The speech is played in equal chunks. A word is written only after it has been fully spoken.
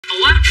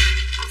Ủa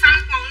màu xanh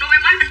màu nuôi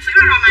em mới in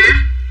phiếu rồi mà.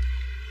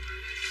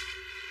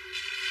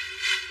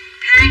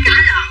 2 cả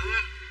lận.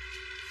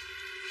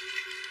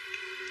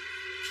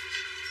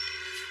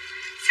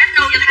 Sách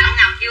nu cho Thảo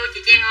Ngọc chưa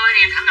chị Trang ơi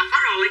nè. Thảo Ngọc có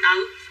rồi. Thảo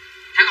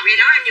Ngọc vậy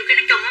đó em nhiều cái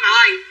nói chung đó bà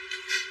ơi.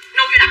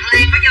 Nu cho Đặng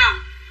Lan có chưa?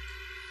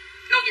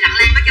 Nu cho Đặng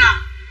Lan có chưa?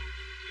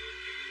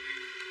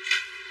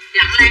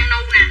 Đặng Lan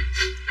nu nè.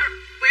 Nó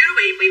phiếu nó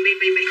bị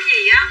cái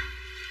gì á.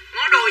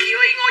 Ngó đồ chị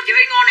Huy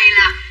Ngô này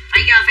là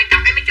phải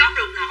cặp em mới chốt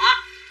được nữa.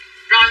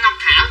 Rồi Ngọc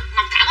Thảo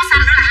có xanh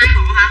nữa là 2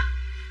 bộ hả?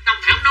 Ngọc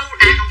Thảo nu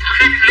Ngọc Thảo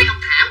hai Ngọc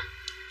Thảo.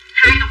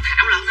 2 Ngọc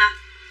Thảo lận hả?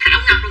 Thảo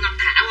Ngọc rồi Ngọc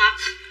Thảo hả?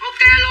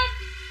 Ok luôn.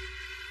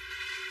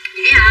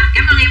 Vậy hả?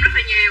 Cảm ơn em rất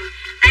là nhiều.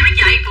 Đây mấy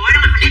chị, bộ đó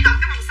mà hồi nãy còn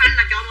cái màu xanh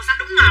là chọn màu xanh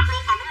đúng ngọt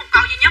luôn, còn đúng một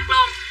câu duy nhất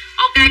luôn.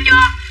 Ok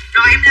chưa?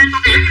 Rồi em lên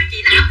con áo cho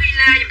chị nào ghi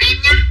lê giùm em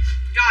nha.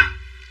 Rồi.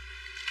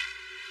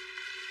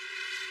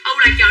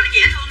 Là chờ nó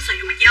dễ thương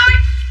xịu mấy chị ơi.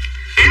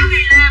 Áo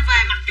ghi lê về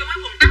mặc chung với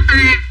quần tách ta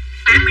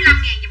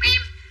 85.000 giùm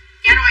em.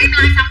 Dạ rồi em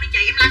like xong đi chị,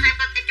 em like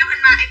xong em chốt em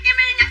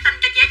nhắn tin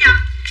cho chế cho.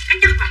 Cái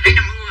chất vải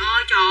nè mọi người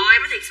ơi, trời ơi,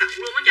 mới thiệt sự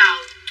luôn á trời.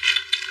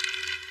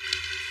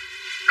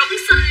 Đúng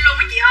xinh luôn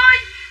mấy chị ơi.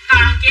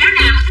 Còn chế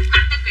nào mà thích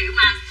mặc cái kiểu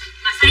mà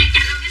sang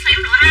chảnh hơn tí xíu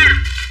nữa ha.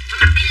 Mà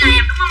mặc đi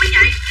làm đúng không mấy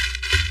chị?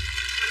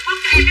 Mình quất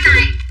cho em cái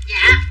này.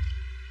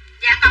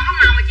 Dạ còn có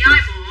màu mà chị ơi,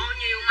 bộ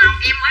nhiều màu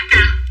em mới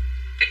cầm.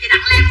 Cho chị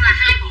Đặng Lan là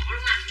 2 bộ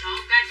luôn à. Trời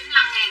ok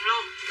 95.000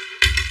 luôn.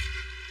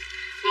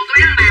 Bộ có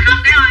bán bà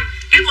không cái ơi.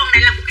 Cái quần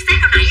này là một cái set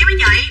hồi nãy á mấy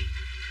chị.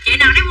 Chị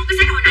nào nếu mua cái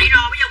set hồi nãy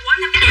rồi bây giờ quên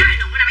thêm cái áo này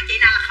nữa nè mấy chị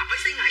nào là khỏi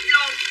suy nghĩ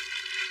luôn.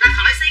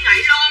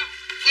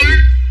 Nha.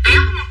 Áo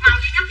có một màu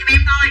duy nhất cho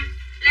em thôi.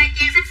 Lê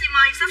Trang sexy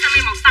màu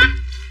xanh.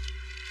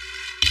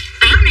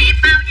 Áo này em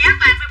bao giá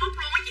toàn Facebook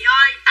luôn á chị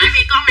ơi. Tại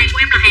vì con này của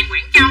em là hàng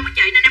Quảng Châu á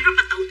chị, nên em rất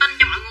là tự tin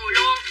cho mọi người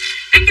luôn.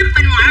 Cái chất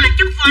bên ngoài đó là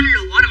chất von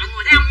lụa nè mọi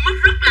người thấy không? Mít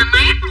rất là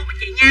mát luôn á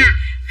chị nha.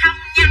 Không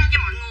nhăn cho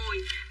mọi người.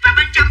 Và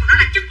bên trong của nó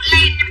là chất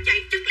len nha mấy chị.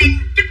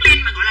 Chất len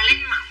mà gọi là len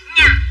mỏng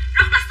nha.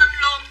 Rất là xinh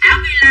luôn. Áo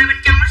ghi lê bên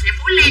trong nó sẽ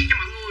phối len cho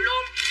mọi người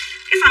luôn.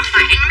 Cái phần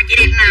vải nó mấy chị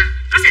đẹp nè.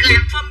 Nó sẽ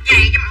làm phơm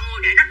dày cho mọi người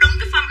để nó đứng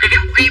cái phơm áo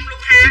của em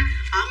luôn ha.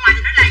 Ở ngoài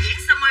thì nó là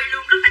dáng sơ mi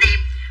luôn, rất là đẹp.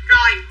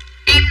 Rồi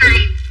em này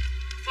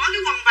phối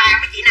cái quần vào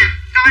mấy chị nè,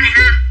 coi này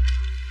ha.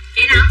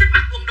 Chị nào không thích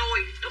mặc quần đùi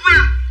đúng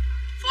không?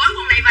 Phối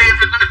quần này vào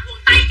hoặc là mặc quần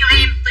tây cho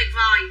em tuyệt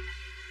vời.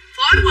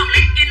 Phối quần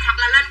legging hoặc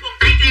là lên quần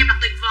tây cho em là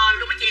tuyệt vời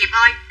luôn mấy chị đẹp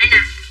ơi. Đây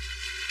nè,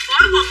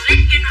 phối quần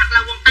legging hoặc là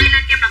quần tây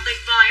lên cho em là tuyệt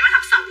vời, em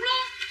thật sự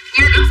luôn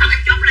nha. Áo sọc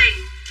em chốt liền.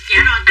 Dạ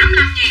rồi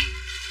 85.000.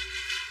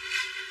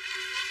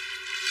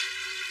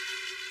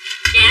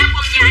 Dạ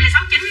quần dài là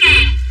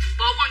 69.000.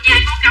 Bộ quần dài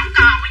con gấu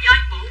còn bây giờ.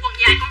 Bộ quần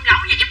dài con gấu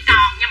và em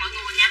còn nha mọi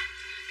người nha.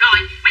 Rồi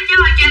mấy chú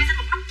ơi cho em xin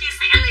một nút chia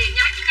sẻ liền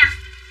nha mấy chú nha.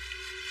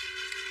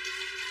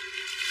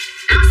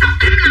 Áo sọc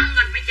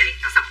 85.000 mấy chị.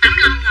 Áo sọc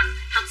 85.000.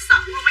 Thật sự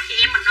luôn mấy chị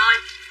em mình ơi.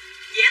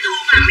 Dễ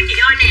thương lắm mấy chị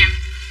ơi nè.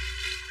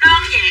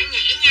 Đơn giản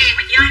nhẹ nhàng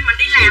mấy chị ơi. Mình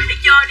đi làm đi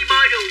chơi đi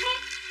bơi được luôn.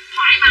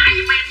 Thoải mái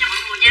giùm em nha mọi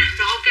người nha.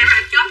 Rồi ok rồi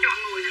em chốt cho mọi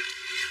người nè.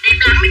 Đẹp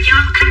lắm mấy chị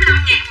ơi.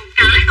 85.000 một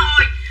cái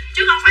thôi,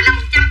 chứ không phải là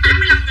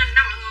 185.000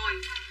 đâu mọi người.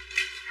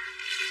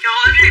 Trời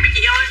ơi cái này mấy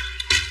chị ơi.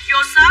 Vô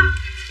shop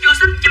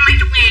 100 mấy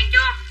chục ngàn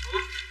chưa? Ủa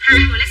 2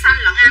 người lấy xanh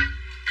lận anh.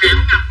 Thảo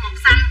Ngọc một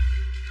xanh.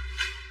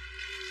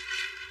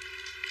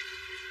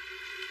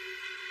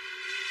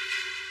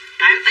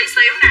 Để em tí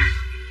xíu nè.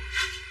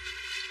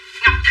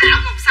 Ngọc Thảo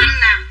một xanh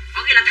nè.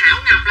 Có nghĩa là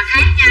Thảo Ngọc là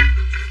khác nha.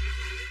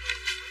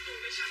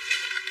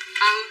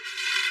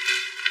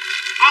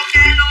 Ok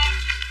luôn.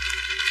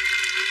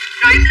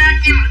 Rồi em lên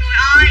nha mọi người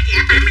ơi. Giá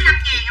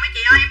 85.000 mấy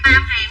chị ơi. Em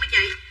bao hàng mấy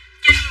chị.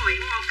 Trinh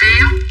Nguyễn một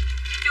áo.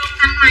 Trương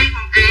Thanh Mai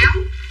một áo.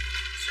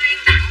 Xuyên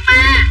Đặng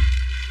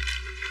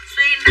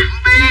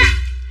 3.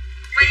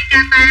 Vi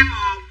Kata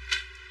 1.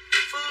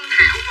 Phương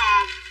Thảo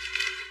 1.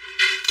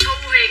 Thu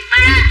Huyền 3.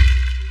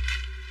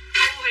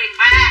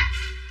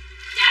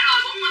 Dạ rồi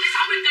 40 tới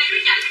 60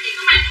 kg mấy chị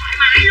cứ mang thoải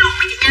mái luôn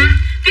mấy chị nha.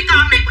 Cái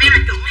con này của em là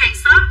chuẩn hàng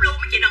shop luôn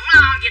mấy chị, đừng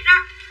lo dịch đó.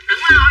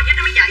 Đừng lo dịch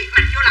đó mấy chị.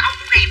 Mặc vô là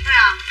auto đẹp thôi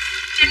à.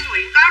 Trinh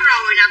Nguyễn có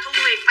rồi nè. Thu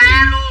Huyền 3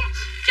 luôn.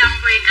 Trần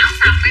Huyền áo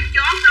sọc em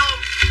chốt luôn.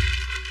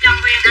 Trần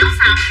Huyền áo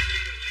sọc.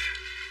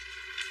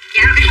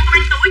 Dạ rồi em không có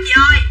bán túi chị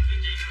ơi.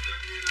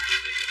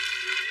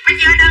 Mấy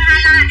chị ơi đơn hai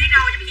lên là đi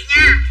rồi cho mấy chị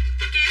nha.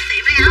 Kim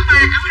tiệm lấy áo 3,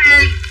 áo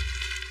 2.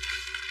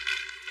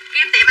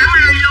 Kim tiệm áo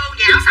 2 luôn.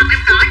 Dạ áo sọc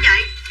em có chị.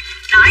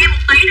 Đợi em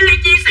một tí nữa đi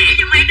chia sẻ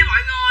cho mấy cho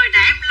mọi người.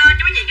 Để em lên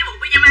cho mấy chị cái bộ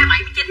pyjama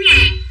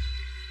 79.000.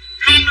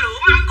 Hàng lụa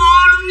mango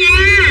luôn nha.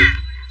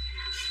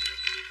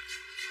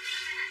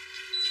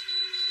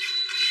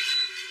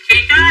 Chị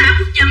có áo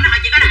phút chân nào,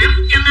 chị có áo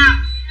phút chân không?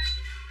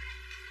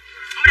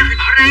 Không đặt thì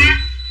bỏ ra.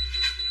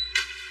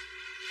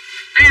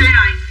 Đây là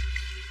rồi.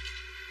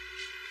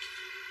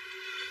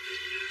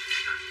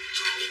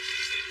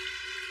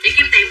 Chị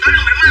Kim Tiệm có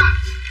luôn rồi đúng không?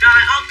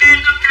 Rồi ok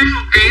Ngân Thanh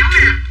một áo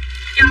nè.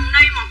 Trần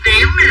Ni một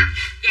áo nè.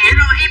 Dạ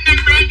rồi em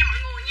đang mang cho mọi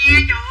người nha.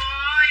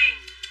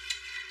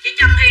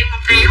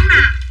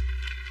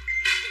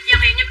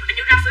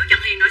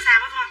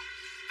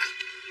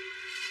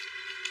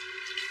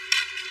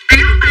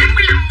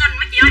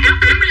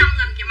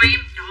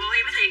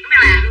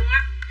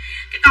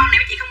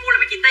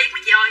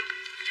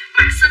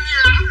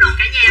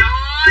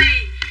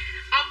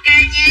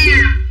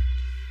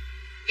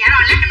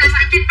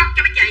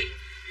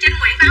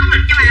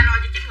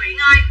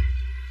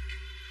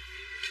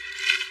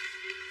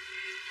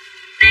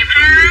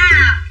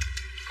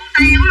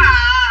 hay quá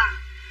à.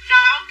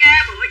 Rồi ok,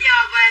 bữa giờ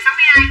về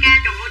 62k.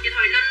 Trời ơi chị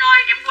Thùy Linh ơi,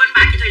 em quên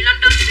bảo chị Thùy Linh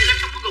đơn chị Thùy Linh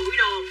không có gửi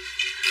đồ.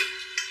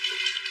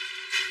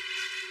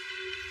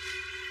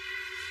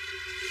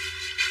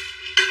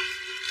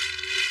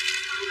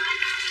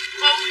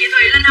 Ô, chị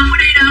Thùy Linh không có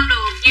đi đơn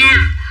được nha.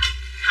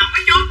 Không có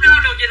chốt đơn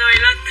được chị Thùy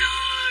Linh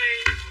ơi.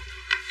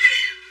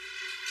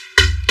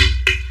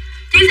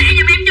 Chia sẻ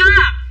giùm em chưa?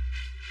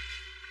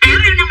 Áo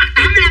em đang mặc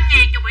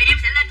 85.000, chuẩn bị em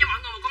sẽ lên cho mọi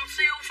người một con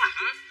siêu phẩm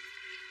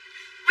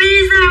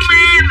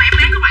pyjama mà em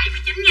bán có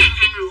 79.000,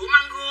 hàng lụa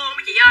mango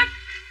mấy chị ơi.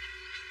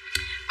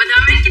 Bình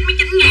thường bán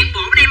 99.000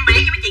 bộ, bên em bán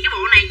cho mấy chị cái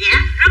bộ này giá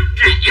rất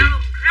rẻ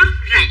luôn, rất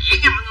rẻ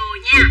nha mọi người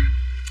nha.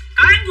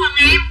 Có bán quần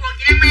em, quần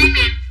chị đang mang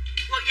nè,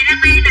 quần chị đang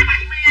mang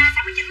là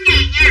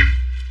 69.000 nha.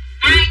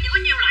 Ai chỉ có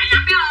nhiều loại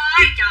lắm bé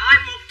ơi, trời ơi,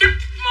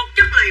 một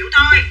chất liệu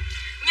thôi,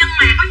 nhưng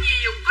mà có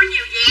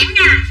nhiều dáng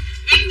nha,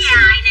 dáng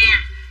dài nè,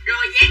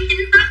 rồi dáng 9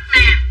 tấc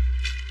nè,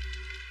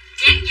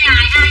 dáng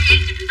dài ha,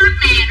 dáng 9 tấc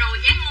nè, rồi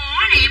dáng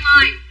ngó nè em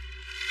ơi.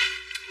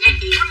 Nhà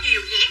chị có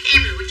nhiều dáng cho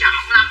em lựa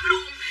chọn lắm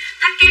luôn,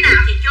 thích cái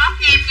nào thì chốt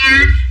cho em nha.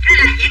 Cái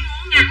là dáng ngố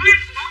ngắn á,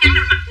 ngố ngắn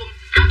rồi mặc quần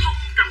áo thun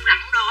rộng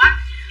rộng đồ á,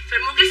 rồi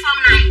mua cái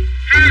form này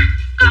ha.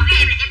 Còn cái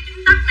em này em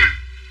 9 tấc nè,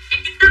 em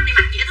 9 tấc thì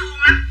mặc dễ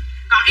thương lắm.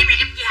 Còn em này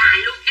em dài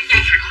luôn, em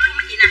dài hẳn luôn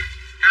mấy chị nè.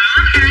 Đó,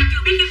 ai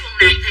chưa biết cái quần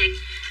này thì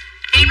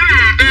em nói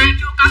là ai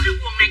chưa có cái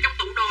quần này trong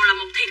tủ đồ là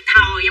một thiệt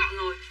thòi nha mọi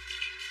người,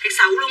 thiệt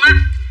sự luôn á.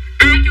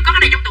 Ai chưa có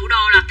cái này trong tủ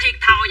đồ là thiệt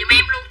thòi giùm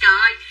em luôn. Trời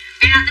ơi,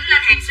 em đang tính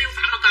lên hàng siêu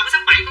phẩm mà còn có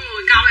 67 con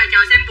người coi là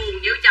trời xem buồn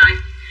dữ trời.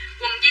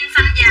 Quần jean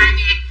xanh dài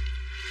nhạt,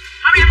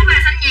 hôm nay có về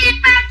xanh nhạt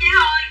bà chế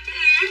ơi, chị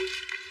Yến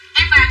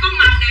em về con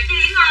màu nè chị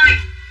Yến ơi.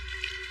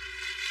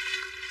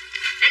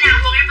 Để nào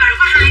quần em về được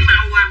có 2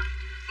 màu à,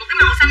 một cái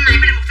màu xanh này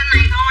với lại một xanh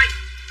này thôi.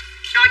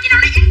 Rồi chị nào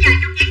lấy dáng dài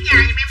chút dáng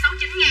dài giùm em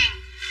 69.000.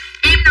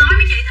 Em nói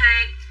với chị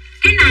thiệt,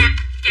 cái nào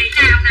chị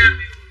nào nè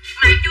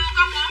mà chưa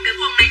có 4 cái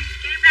quần này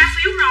em ra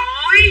phiếu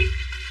rồi.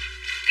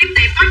 Kiếm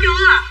tiệm có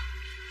chưa?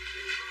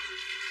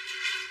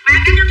 Ba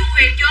cái cho Thu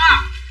Huyền chưa?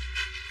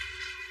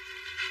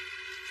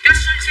 Cho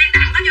xuyên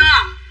đẳng có chưa?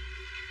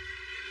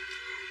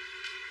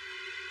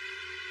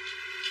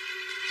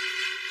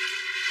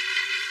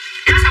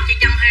 Áo sọc chị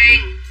Trần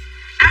Huyền,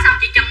 áo sọc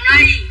chị Trần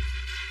Ni,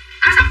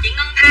 áo sọc chị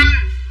Ngân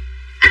Thanh,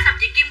 áo sọc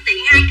chị Kim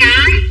Tiện 2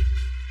 cái,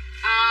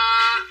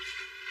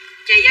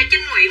 chị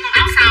Trinh Nguyễn một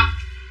áo sọc,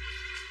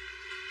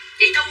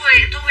 chị Thu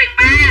Huyền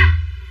 3,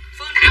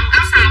 Phương Thảo một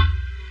áo sọc,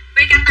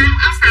 Vkata một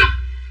áo sọc,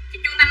 chị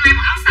Trương Thanh Mai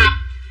một áo sọc,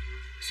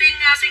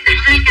 xuyên đẳng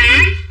 2 cái,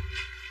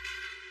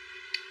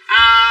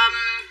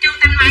 Trương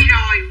Thanh Mai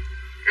rồi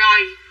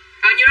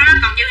như đó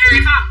còn như 2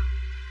 phải không?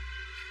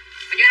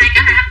 Còn như 2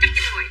 cái là hấp chất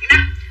Trinh Nguyễn đó.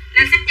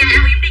 Lên xếp nha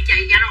áo yếm đi chị.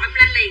 Dạ rồi em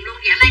lên liền luôn.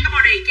 Dạ đây có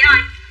body chứ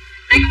ơi,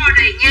 đây có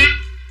body nha.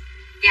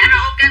 Dạ rồi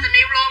ok tình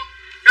yêu luôn.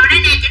 Rồi đây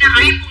nè chị nào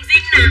hỏi em quần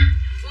jean nè,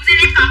 quần jean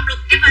em còn được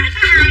em về được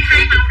có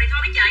hai màu này thôi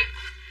mấy chị.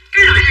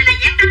 Cái loại này là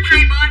dáng rách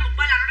hai bên, một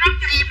bên là nó rách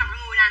cho em nè mọi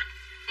người nè,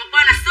 một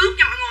bên là xước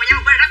cho mọi người nha,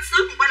 một bên là rách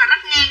xước, một bên là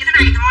rách ngang như thế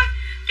này thôi.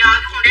 Trời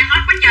cái quần đang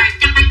hot quá trời,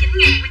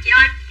 139.000 mấy chị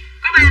ơi,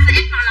 có 3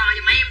 size XL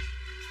giùm em.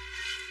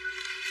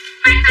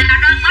 Hoàn thành là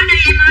đơn mới đi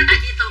em ơi, tại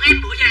chị tưởng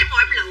em bữa giờ em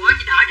ngồi em lựa,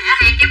 chị đợi để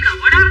hàng em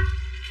lựa đó,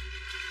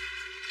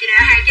 chị để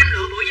hàng em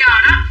lựa bữa giờ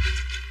đó.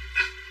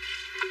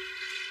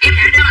 Em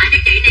để đơn lại cho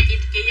chị này, chị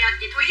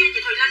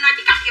Thùy Linh ơi,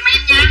 chị cặp giùm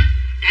em nha,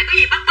 để có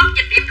gì bất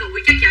dịch em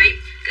gửi cho chị.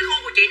 Cái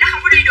khu của chị nó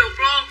không có đi được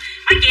luôn.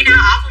 Mấy chị nào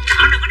ở vùng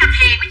đỏ đừng có đặt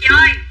hàng mấy chị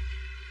ơi,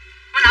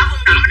 mình ở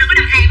vùng đỏ mình đừng có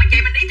đặt hàng mấy chị,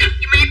 mình ý thức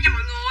giùm em cho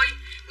mọi người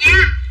nha.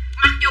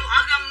 Mặc dù ở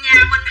gần nhà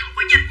mình không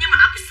có dịch, nhưng mà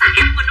ở cái xã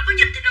mình nó có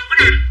dịch thì đừng có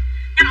đặt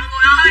nha mọi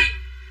người ơi.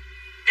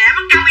 Để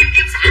mất công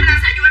em xả ra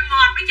xả vô em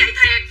mệt với chị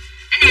thiệt.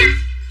 Đây nè,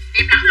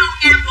 đẹp lắm luôn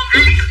nha. Quần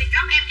ai lấy được thì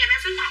chốt em kèm em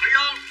số điện thoại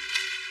luôn.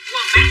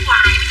 Quần bán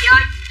hoài mấy chị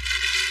ơi,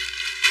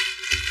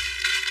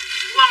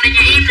 quần này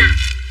nhà em nè,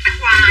 bán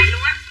hoài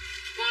luôn á.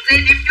 Quần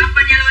jean em chốt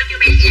bên Zalo chưa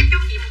bé chị, em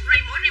chốt chị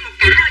mỗi riêng một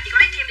cái thôi, chị có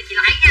lấy thêm thì chị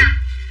lấy nha.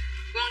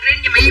 Quần jean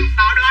giùm em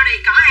bỏ đi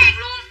có hàng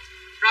luôn.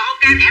 Rồi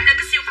ok để em lên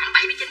cái siêu phẩm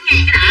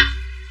 79.000 cái đã.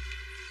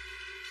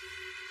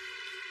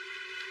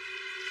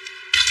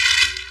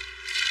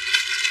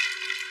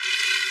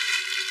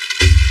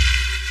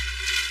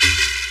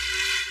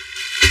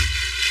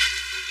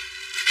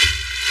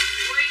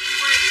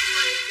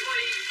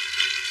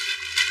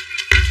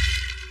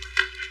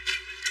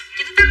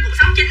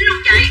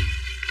 Luôn chị.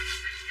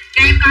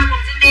 Cho em coi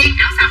quần jean đen,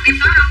 áo sọc em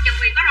có không? Trần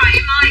Huyền có rồi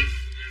em ơi.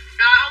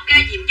 Rồi ok,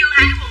 Diễm Dương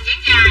 2 cái quần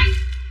dáng dài.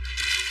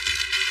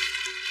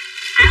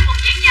 2 quần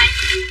dáng dài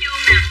chị Diễm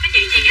Dương nè. Cái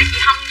chị gì á, chị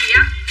Hân gì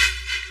á.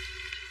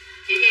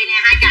 Chị gì nè,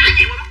 2 cái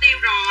này qua mất tiêu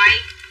rồi.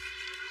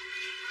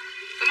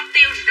 Qua mất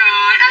tiêu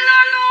rồi.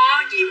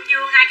 Alo, Diễm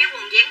Dương 2 cái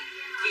quần dáng.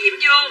 Chị Diễm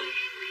Dương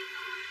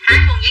 2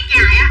 quần dáng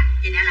dài á.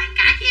 Chị để lại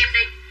cái cho em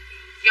đi.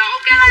 Rồi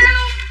ok la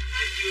luôn.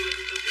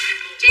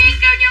 Trang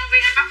kêu nhân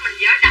viên anh bắt mình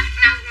giới đặt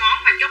 5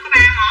 món và chốt có 3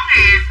 món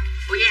à.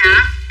 Ủa vậy hả?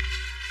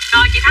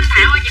 Rồi chị Thanh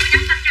Thảo ơi, chị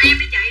nhắn tin cho em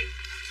đi chị.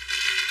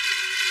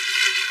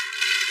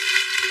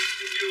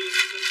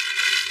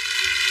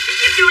 Chị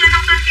Diễm Dương lên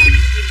thông tin cho em,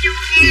 chị Diễm Dương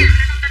nha,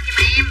 lên thông tin giùm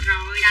em.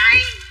 Rồi đây,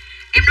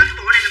 em nói cái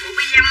bộ này là bộ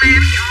pyjama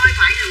chị ơi,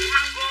 phải rửa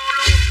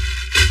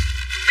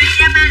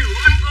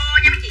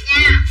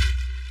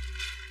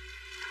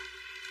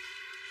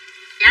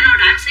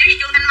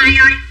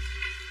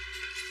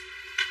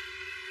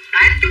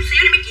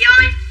chị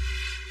ơi.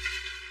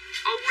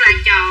 Ô là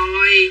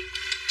trời.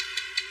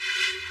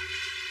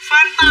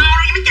 Phơm to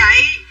luôn nha mấy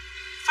chị.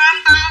 Phơm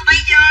to tay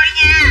dơi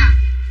nha.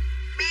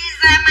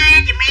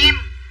 Pyjama giùm em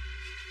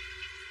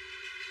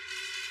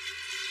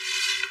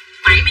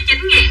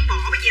 79.000 bộ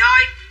mấy chị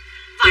ơi.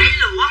 Vải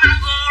lụa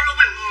mango luôn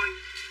mọi người.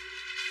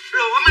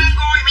 Lụa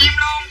mango giùm em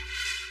luôn.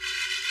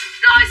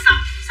 Rồi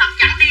sọc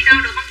chẳng đi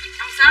đâu được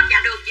không shop? Dạ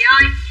được chị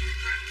ơi.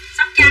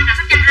 Sóc Trăng à?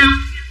 Sóc Trăng không?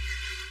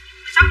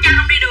 Sóc Trăng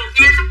không đi được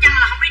nha. Sóc Trăng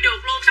là không đi được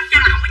luôn. Sóc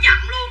Trăng là không có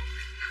nhận luôn.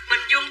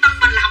 Bình Dương Tân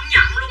Bình là không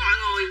nhận luôn mọi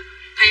người.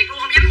 Thiệt luôn,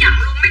 không dám nhận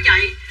luôn mấy chị.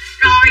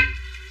 Rồi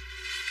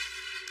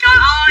trời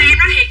ơi em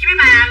nói thiệt với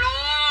mấy bà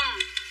luôn.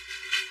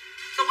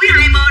 Túi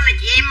 2 bên này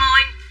chị em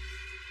ơi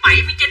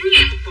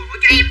 79.000 một bộ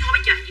cho em thôi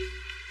mấy chị.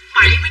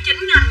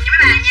 79.000 nha mấy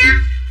bà nha.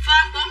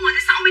 Phơm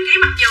 40-60kg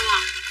mặt dừa.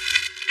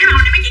 Cái màu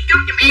này mấy chị chốt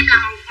giùm em là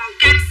màu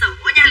cam sữa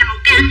nha. Là màu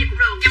cam gì cũng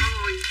được nha mọi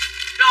người.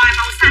 Rồi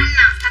màu xanh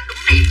nè, xanh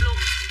đúng đẹp luôn.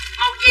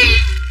 Màu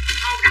vàng,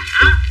 màu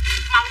đỏ,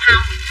 màu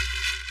hồng.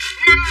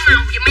 5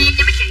 màu giùm em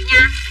nha mấy chị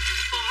nha.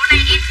 Bộ này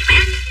em chỉ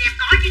bán cho chị đẹp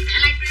có chia sẻ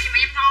livestream giùm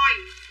em thôi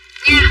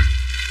nha.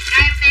 Cho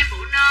em xem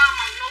bộ nơ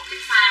màu nâu trên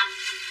xào.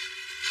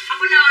 Không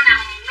có nơ nào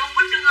màu nâu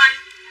hết trơn ơi.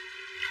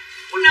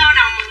 Có nơ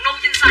nào màu nâu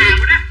trên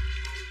xào đó.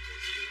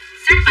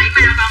 Xếp 7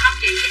 màu còn không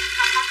chị?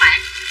 Không phải.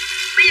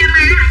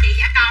 Pyjama hả chị?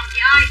 Dạ còn chị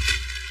ơi.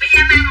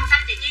 Pyjama màu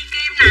xanh chị Nhi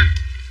Kim nè.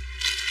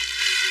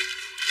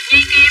 Nhi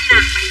Kim nè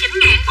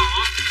 79.000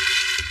 bộ.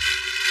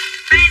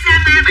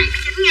 Pyjama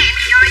 79.000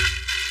 chị ơi.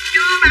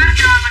 Chưa bao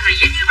giờ mà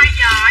rẻ như bây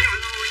giờ mọi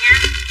người nha.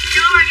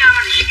 Chưa bao giờ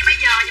mà rẻ như bây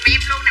giờ cho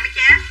em luôn nè mấy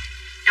chế.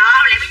 Trời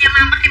ơi lại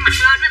pyjama bắt em mặc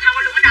lên nó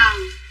thôi luôn cái đầu.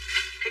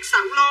 Thật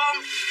sự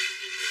luôn.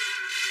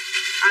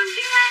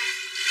 Tiếng Lan.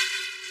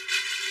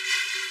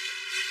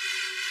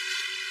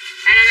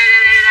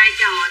 Đây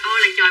trời ơi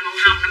là trời màu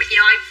hồng nè mấy chị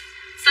ơi.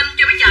 Xinh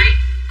chưa mấy chị?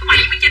 Có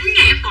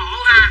 79.000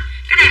 bộ hà.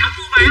 Cái này không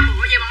mua 3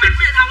 bộ về mà mặc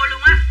nó thôi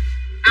luôn á.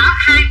 Đó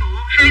 2 bộ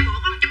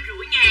có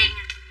 150.000.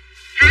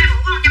 2 bộ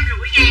có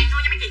 150.000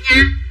 thôi nha mấy chị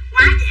nha.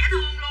 Quá dễ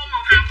thương luôn,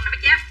 màu hồng nè mấy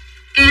chị.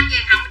 Cam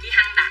vàng hồng chị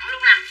Hằng đặng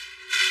luôn nè.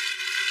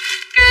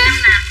 Cam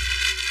nè.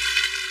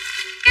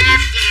 Cam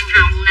vàng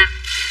hồng nè.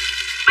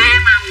 3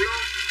 màu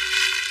luôn.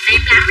 Đẹp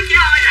lắm mấy chị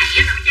ơi,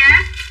 rẻ nè mấy chị.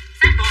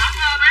 Xách bộ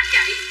ống ôm á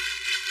chị.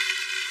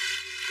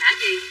 Là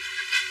gì?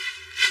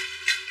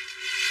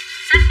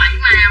 Xách 7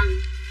 màu.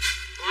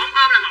 Bộ ống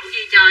ôm là màu gì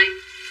trời?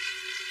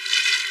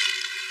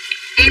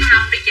 Em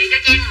hồng đi chị cho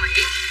Trang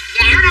Nguyễn.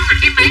 Giá đang mặt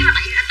em bán là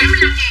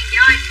 85.000 chị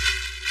ơi.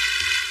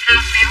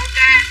 Hồng nè ok.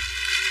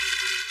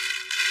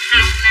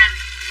 Hồng nè.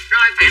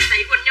 Rồi Phạm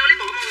Thị Quỳnh Như lấy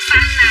bộ màu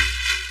xanh nè.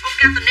 Ok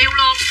tình yêu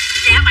luôn.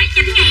 Giá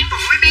 79.000 bộ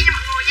em bé cho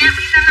mọi người nha.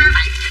 Pyjama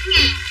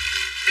 79.000.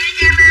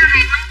 Pyjama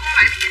hàng mango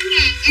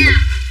 79.000 nha.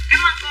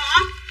 Cảm ơn cô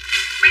Út.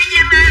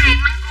 Pyjama hàng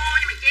mango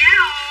cho mày chế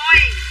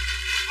ơi.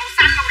 Màu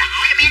xanh màu đỏ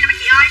cho em nè mấy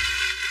chị ơi.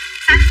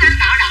 Xanh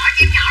đỏ đỏ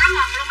chém nhỏ lắm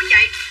mừng luôn mấy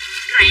chị.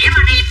 Rẻ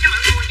mà đẹp cho mọi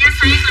người nha.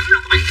 Sang lắm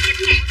luôn.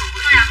 79.000 bộ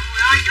thôi à mọi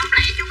người ơi. Chốt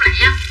lẻ.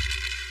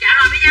 Dạ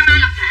rồi pyjama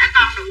lập thể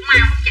còn đủ màu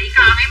không chị?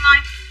 Còn em ơi.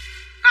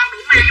 Còn đủ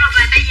màu nhưng mà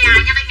về tay dài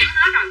nha, tay ngắn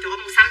hết rồi. Trời ơi,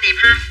 màu xanh đẹp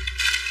ha.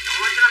 Trời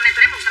ơi, hôm nay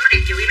tôi lấy màu xanh nó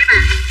đẹp dữ mấy bà.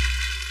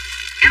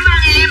 Cảm ơn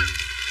em.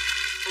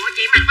 Ủa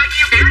chị mặc bao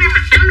nhiêu? Áo đang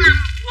mặc 85.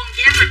 Quần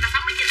chị đang mặc là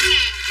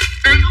 69.000.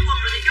 Ai có quần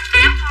rồi thì chốt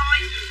áo thôi.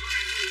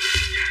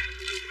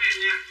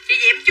 Chị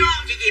Diễm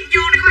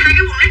Chuông này có 2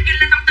 cái quần legging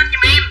lên thông tin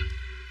giùm em.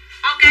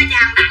 Ok chị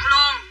Hằng đặng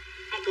luôn.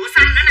 Một bộ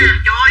xanh nữa nè.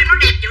 Trời ơi nó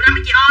đẹp dữ lắm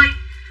mấy chị ơi.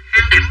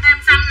 Hằng đặng thêm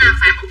xanh nè,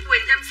 Phạm Úc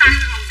Quyền thêm xanh,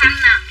 màu xanh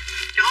nè.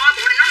 Trời ơi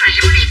bộ này nó rẻ,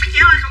 nó đẹp mấy chị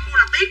ơi. Không mua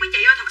là tiếc mấy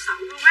chị ơi, thật sự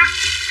luôn á.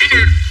 Đây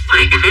nè,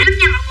 vải đã lắm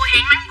nha mọi người,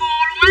 hàng mango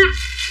luôn á.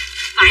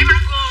 Vải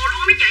mango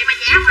luôn mấy chị mà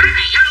giá quá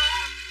rẻ luôn.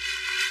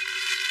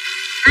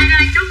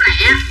 Đây chút lẻ.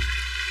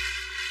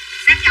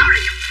 Xếp cháu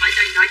lại chụp,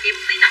 đợi chị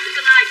một tí nào nữa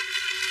cưng ơi.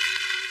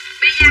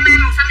 Pyjama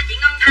màu xanh là chị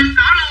Ngân Thanh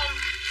có luôn.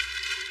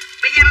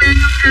 Pyjama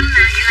Ngân Thanh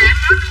nè, vậy là em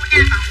hết luôn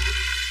nha.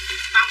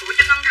 Toàn bộ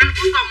cho Ngân Thanh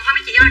cuối cùng thôi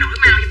mấy chị ơi, đổi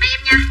màu giùm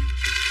em nha.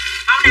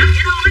 Màu nào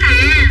dễ thương hết nè,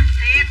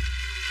 thiệt.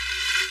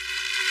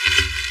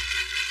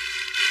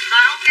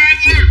 Rồi ok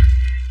nha.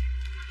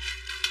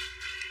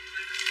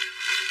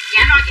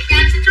 Dạ rồi chị cho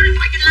em xin số điện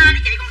thoại trên line đi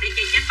chị, còn địa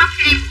chỉ trên inbox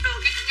cho em cũng được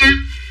nha chị nha.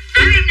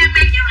 Áo em đang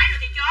mang vào lại rồi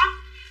thì chốt.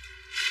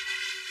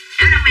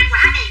 Áo đang mang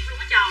quá đẹp luôn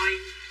á trời.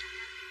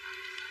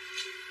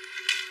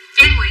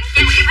 Trang Nguyễn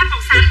em hết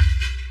màu xanh.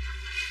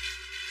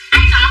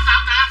 Anh còn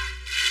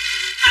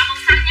màu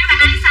xanh nhớ là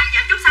ai xanh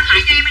dạ chút xanh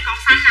lại cho em còn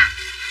xanh nè.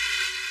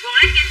 Quần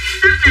legging kim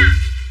sắc nè.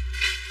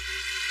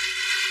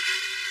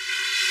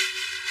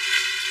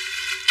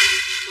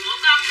 Bộ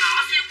con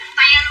thỏ siêu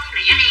cute luôn,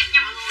 rẻ đẹp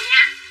nha mọi người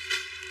nha.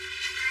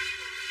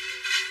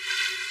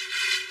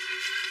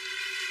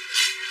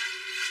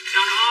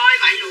 Trời ơi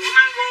vậy lụa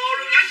mango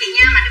luôn nha chị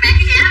nha, mà nó bán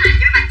cái giá này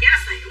cho bạn giá là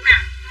xỉu nè.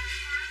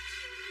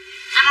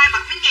 Anh ơi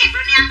bật miếng nhạc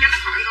lên đi anh cho nó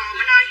khỏi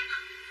gồm anh ơi.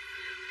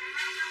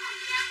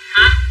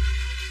 Hả?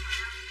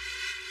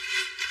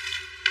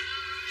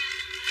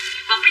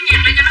 Bật miếng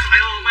nhạc lên cho nó khỏi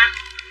ồn anh.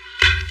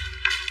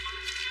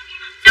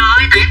 Trời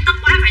ơi tại em tức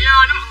quá phải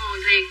lên đó mọi người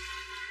thiệt.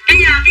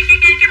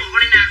 Cái bộ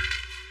này nè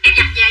em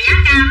nhập về giá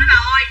cao lắm bà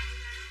ơi.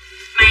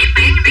 Mà em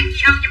bán cho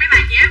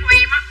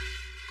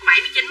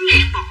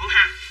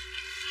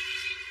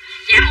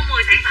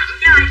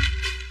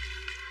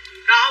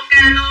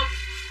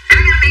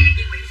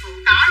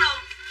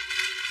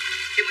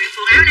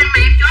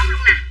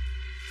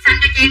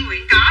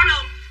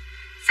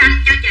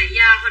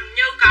hình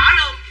như có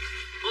luôn.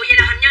 Ủa vậy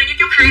là hình như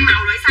chốt 2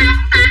 màu rồi sao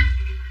không ta?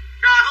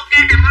 Rồi ok,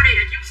 đầm body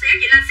là chút xíu,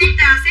 chị lên set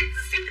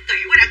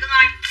kiểu quá đã cưng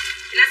ơi.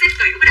 Chị lên set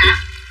kiểu quá đã.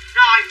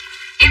 Rồi,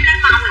 em lên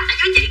màu lại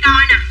cho chị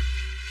coi nè.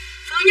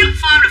 Thứ nhất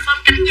form là form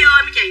cánh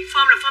dơi mấy chị,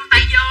 form là form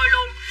tay dơi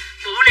luôn.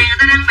 Bộ này người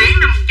ta đang bán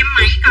là 100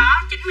 mấy có,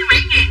 90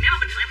 mấy ngàn, nếu mà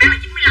bình thường em bán là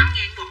 95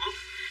 ngàn bộ.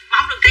 Mà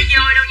không được tay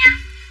dơi đâu nha.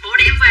 Bộ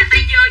này em về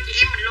tay dơi chị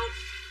em mình luôn.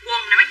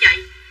 Quần nè mấy chị.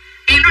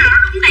 Em nói là nó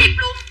đúng đẹp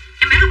luôn.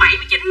 Em bán có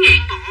 79 ngàn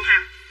bộ hả?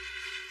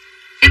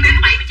 Em bán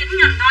có 79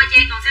 nghìn thôi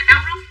Trang, còn sẽ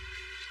đâu lúc.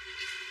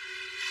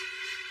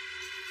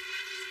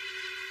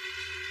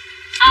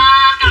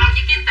 Còn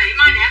chị Kim Tiệm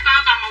ơi, để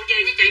coi còn màu gì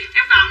nha chị.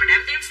 Em còn mà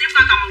để em xíu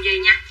coi còn màu gì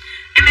nha.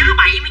 Em bán có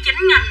 79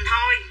 nghìn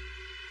thôi.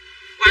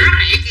 Quá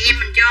rẻ chị em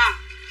mình chưa?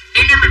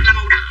 Em đang mặc là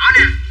màu đỏ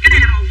nè. Cái này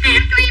là màu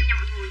cam cho em nha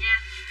mọi người nha.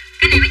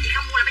 Cái này mấy chị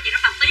không mua là mấy chị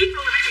rất là tiếc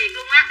luôn, mấy thiệt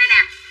luôn á. Đây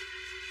nè.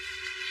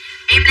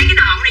 Em lấy cái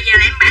đoạn này giờ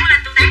là em bán lên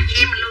tương tác chị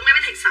em mình luôn á,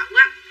 mấy thiệt sự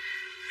á.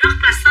 Rất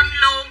là xinh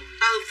luôn.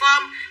 Từ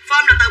form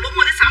là từ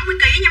 40 tới 60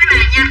 kg nha mấy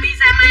bạn nha.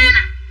 Pyjama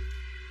nè.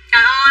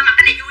 Trời ơi, mặc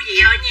cái này vui vẻ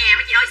ở nhà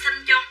mấy chị ơi,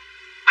 xinh chưa?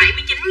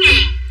 79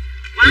 ngàn.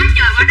 Quá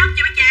trời quá đất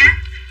cho mấy chị.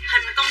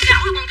 Hình con gấu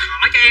với con thỏ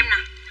cho em nè.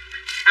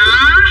 Đó,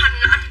 hình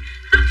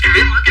tất cả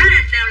mọi cái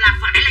đều là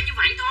vải là như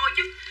vậy thôi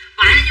chứ.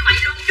 Vải là như vậy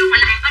luôn chứ không phải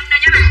là hàng in đâu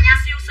nha bạn nha,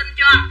 siêu xinh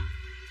chưa?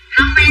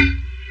 Không em.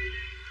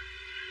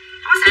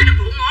 Không có xả được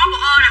bộ ngố bộ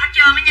ơ là hết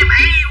trơn á nha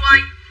bạn yêu ơi.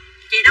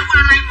 Chị đã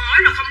qua like mới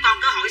rồi, không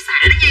còn cơ hội xả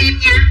đó nha em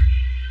nha.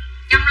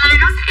 Trong like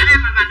nó xả ra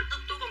mà bà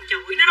tôi còn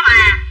chửi nữa đó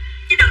bà.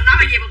 Chứ đừng nói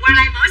mà gì mà qua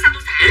like mới sao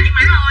tôi xả đi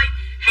má ơi.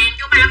 Hàng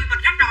cho bao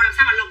mình rất rồi làm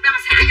sao mà lục ra mà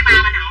xả cho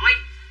bà nội.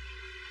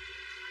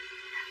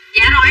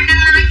 Dạ rồi em đăng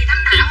like chị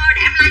Thanh Thảo ơi,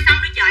 để em like xong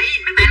đi chị.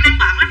 Mấy bạn đang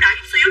bận lắm, đợi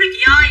chút xíu đi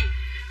chị ơi.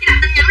 Chứ đặt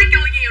tin nhắn nó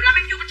chui nhiều lắm,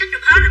 em chưa có check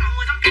được hết rồi, mọi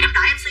người thông cảm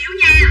đợi em xíu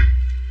nha.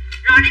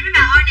 Rồi đây mấy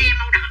bà ơi nè,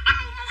 màu đỏ,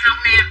 màu hồng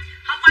nè.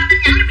 Hôm qua tin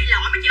nhắn nó bị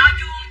lỗi mấy chị ơi,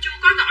 chưa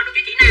có gọi được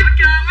cho chị nào hết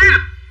trơn á.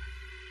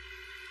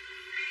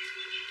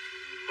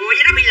 Ủa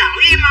vậy nó bị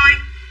lỗi em ơi.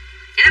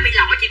 Vậy nó bị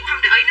lỗi chị cũng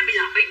không để ý nó bị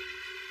lỗi.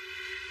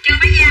 Chưa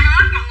bán da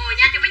hết mọi người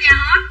nha, chưa bán da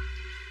hết.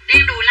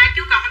 Đen đùi like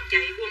trước còn không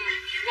chị,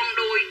 quần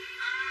đùi.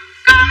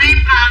 Còn em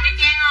còn nha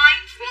Trang ơi,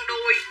 quần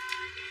đùi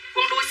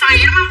xòe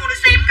đúng không? Quần đùi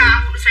xòe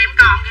em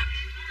còn kìa.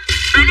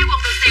 Đây lấy quần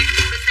đùi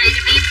xòe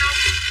giùm em luôn.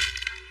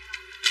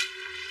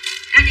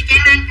 Đây chị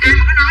Trang đang, ai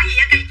mà có nói gì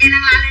á, chị Trang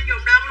đang like lên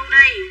dùm đơn luôn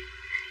đi.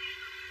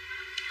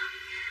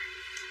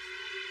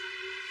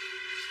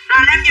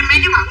 Rồi lên giùm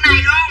em cái mẫu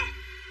này luôn.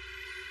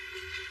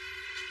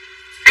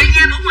 Đây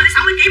nha, 40 đến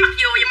 60 kg mặc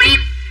vừa giùm em.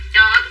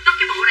 Trời ơi, tôi tất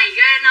cái bộ này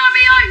ghê nơi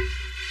bây ơi.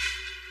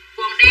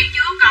 Quần đen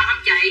trước còn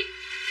không chị?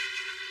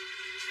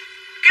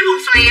 Cái quần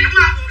xòe đúng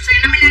không? Quần xòe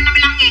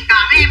 55 ngàn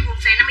còn em.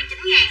 Quần xòe 59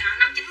 ngàn hả?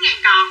 59 ngàn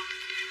còn.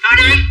 Rồi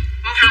đây,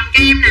 màu hồng cho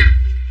em nè.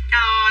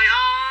 Trời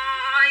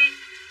ơi,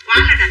 quá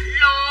là đỉnh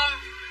luôn.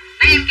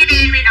 Đây em cái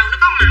đen này đầu nó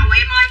có màu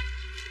em ơi.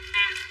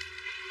 Nè,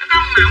 nó có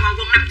màu vào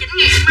quần 59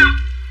 ngàn đúng không?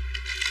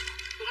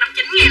 Quần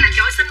 59 ngàn là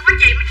trời xinh quá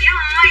chị mấy chị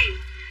ơi.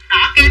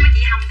 Đỏ kem mấy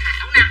chị Hồng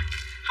Thảo nè.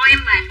 Thôi em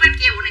mệt của em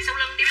treo bộ này sau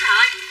lưng đi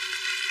thôi.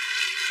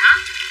 Đó,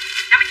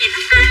 cho mấy chị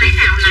thích ai lấy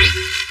nào lấy.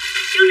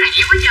 Chứ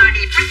rẻ quá trời,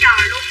 đẹp quá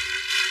trời luôn.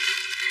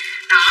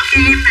 Đỏ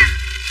kem nè.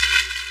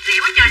 Rẻ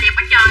quá trời, đẹp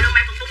quá trời luôn.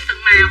 Em còn bung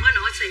từng màu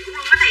nữa, xỉu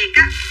luôn á thiệt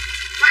á.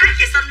 Quá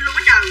trời xinh luôn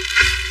á trời.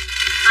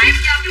 Rồi em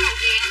chơi cái màu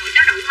vàng nữa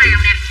cho đủ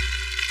màu nè.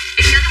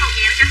 Em chơi cái màu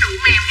vàng cho đủ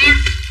màu nha.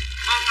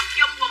 Còn Ngọc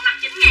Dung quần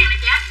 59 ngàn nè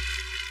chứ.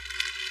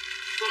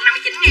 Quần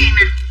 59 ngàn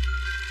nè.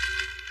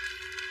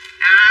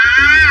 Đó,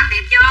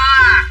 đẹp chưa?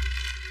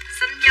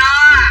 Xinh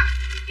chưa?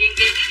 Ghiền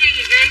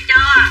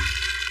chưa?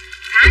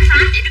 Thái xóa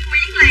chị biết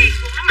miếng liền.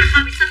 Quần nó mặc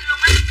hơi bị xinh luôn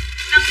á.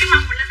 Nâng cái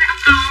mông mình lên tới ốc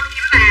co luôn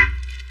nha mấy bà.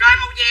 Rồi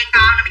màu vàng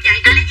còn nè mấy chị.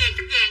 Ai lấy vàng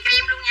chút vàng cho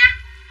em luôn nha.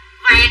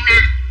 Vàng nè.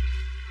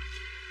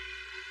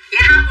 Dạ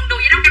không, quần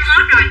đùi với nó cam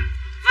hết rồi.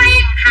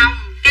 Vàng,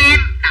 hồng,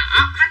 cam,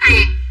 đỏ, hết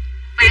hàng.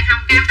 Vàng,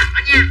 hồng, cam, đỏ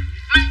nha.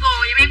 Mango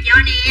giùm em chị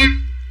ơi nè.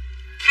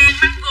 Hàng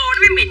mango nó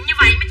mới mịn như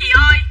vậy mấy chị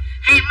ơi.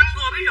 Hàng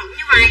mango mới rụng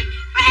như vậy.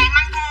 Và hàng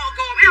mango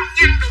mới không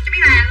nhăn được cho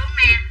mấy bà luôn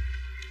nè.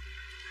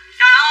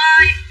 Trời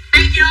ơi,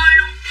 tay dơi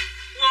luôn.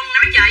 Quần nè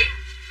mấy chị.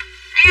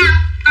 Thấy không?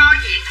 Co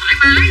dạng thoải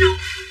mái luôn.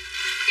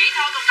 Vậy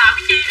thôi còn đòi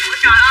cái chi nữa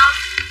trời ơi.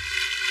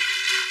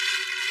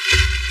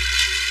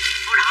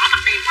 Màu đỏ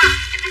mặt đẹp quá.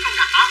 Em thích màu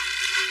đỏ.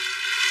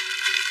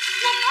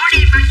 Quần ngó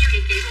đen bao nhiêu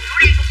vậy chị? Quần ngó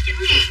đen 49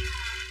 ngàn.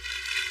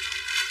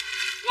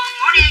 Quần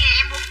ngó đen này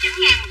em 49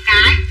 ngàn một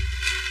cái.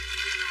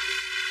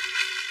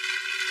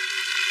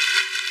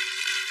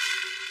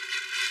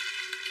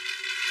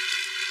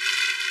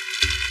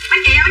 Mấy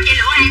chị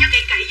lựa hàng cho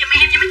kỹ giùm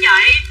em nha mấy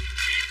chị.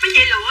 Mấy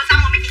chị lựa xong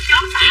rồi mấy chị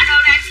chốt xả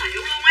đơn ra em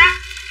xỉu luôn á.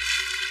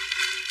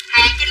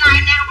 Hàng trên live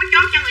em đang không có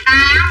chốt cho người ta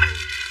á.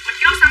 Mình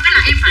chốt xong cái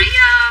là em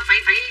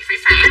phải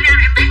xả ra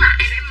rồi em bán lại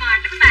em mời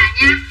cho mấy bà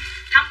nha.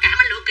 Thông cảm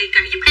anh lựa kỹ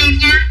giúp em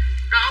nha.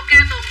 Rồi ok,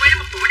 tuần quay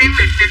một bộ đang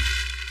mặc nè.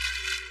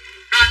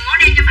 Rồi ngó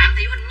đen cho Phạm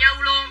Thị Huỳnh Như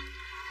luôn.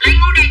 Lấy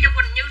ngó đen cho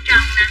Quỳnh Như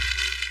Trần nè.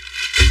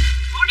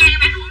 Ngó đen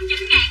bán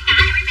 49 ngàn cái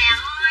cho mấy bà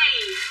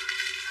ơi.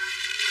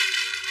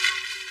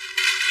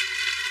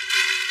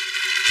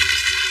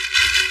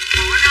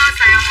 Bộ nơ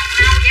xào màu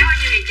nâu giá bao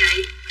nhiêu vậy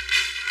chị?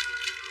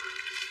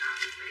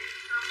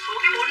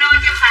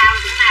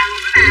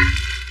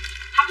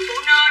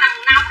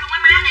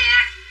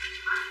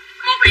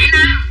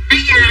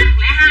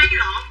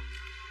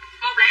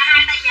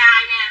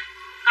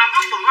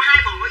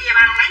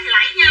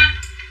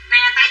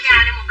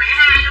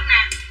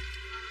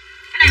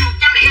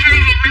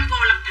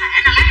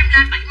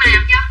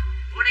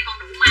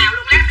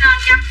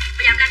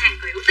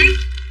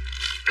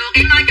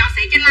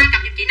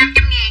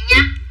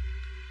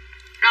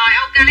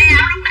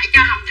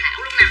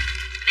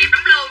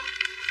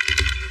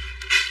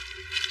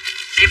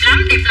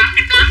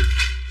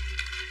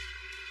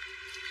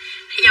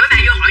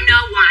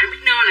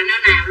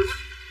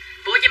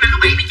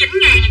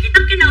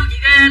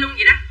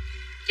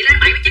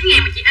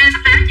 79.000 mà chị ê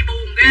sắp đến chị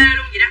buồn ghê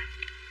luôn vậy đó.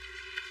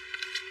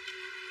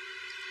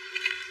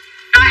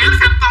 Rồi áo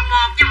sọc còn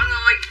 1 nha mọi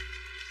người.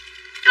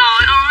 Trời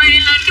ơi,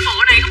 lên cái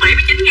bộ này có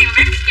 79.000 mà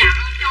bán bị chậm.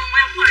 Trời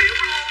ơi, không hiểu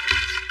luôn.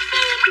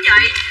 Buồn quá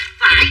vậy.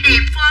 Vải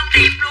đẹp, phơm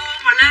đẹp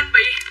luôn mà lên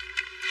bị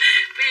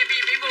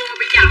buồn mà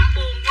bị chậm,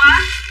 buồn quá.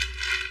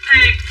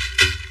 Thiệt.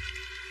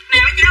 Nè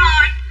mấy cháu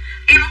ơi,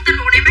 em không tin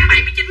bộ này bán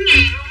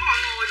 79.000 luôn mọi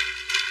người.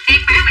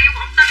 Em bán mà em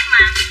không tin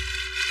mà.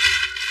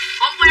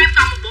 Hôm qua em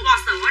còn một bộ bò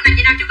sữa nè,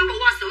 chị nào chưa có bộ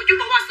bò sữa, chút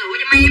bộ bò sữa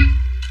giùm em.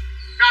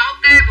 Rồi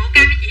ok, bộ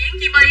cam cho chị Yến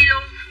Chi Bi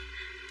luôn.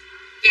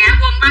 Dạ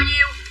quần bao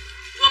nhiêu?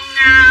 Quần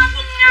ngắn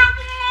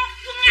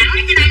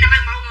trên đây nè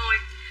mọi người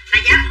là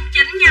giá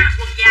 49 nha,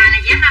 quần dài là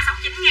giá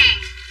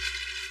 69.000.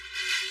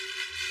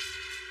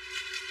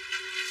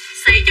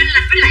 Xị chênh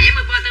lệch với lẻ từ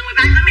 13 tới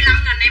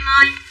 15.000 em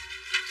ơi.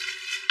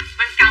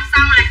 Mình cọc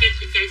xong là chị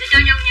sẽ cho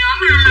vô nhóm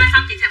ha,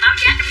 xong chị sẽ báo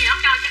giá trong nhóm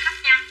cho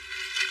khách nha.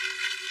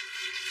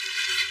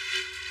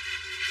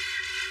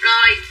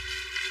 Rồi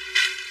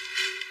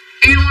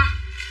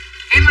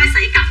em ơi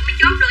xị cọc mới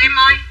chốt được em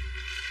ơi.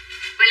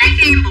 Vậy lấy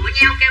cho em bộ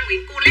nhau kêu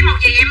Nguyễn Cu lấy màu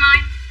gì em ơi?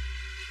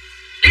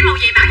 Lấy màu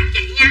gì báo cho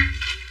chị nha.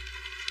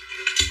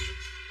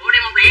 Bộ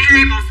này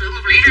 102, bò sữa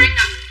 102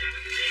 ngần.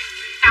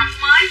 Cọc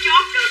mới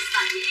chốt được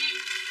xị.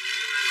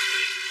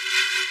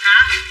 Hả?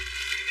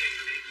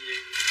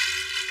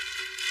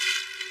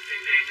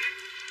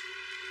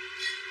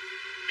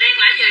 Đen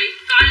là gì?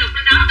 Coi lục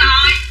lên đó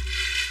coi.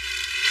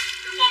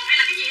 Cái quần hay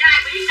là cái gì đó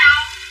ai biết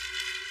đâu.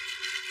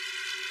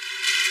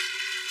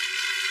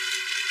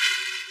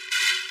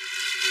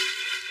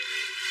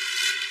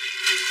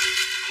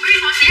 Không biết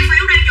thôi xé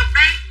phiếu đi, dục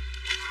đi.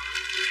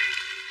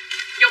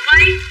 Dục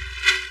đi.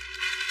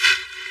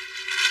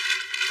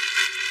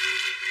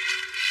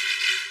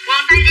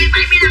 Quần tây đen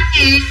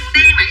 75.000, quần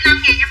tây đen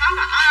 75.000 nha phó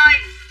vợ ơi.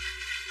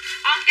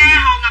 Ok,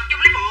 Hồ Ngọc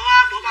Trung lấy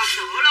bộ bò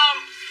sữa luôn.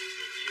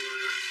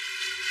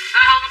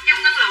 Hồ Ngọc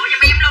Trung ngân lụa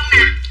giùm em luôn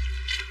nè.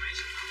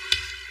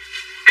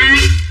 Ai?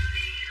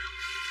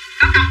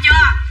 Có cọc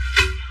chưa?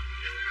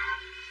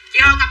 Chị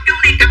Hồ Ngọc Trung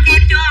này cọc cho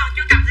em chưa?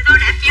 Chưa cọc thì thôi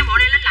để em treo bộ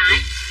này lên lại.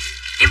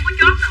 Em có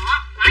chốt nữa,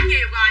 quá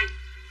nhiều rồi.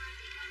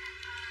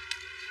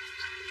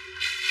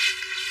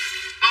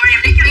 Màu đẹp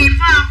lấy cho em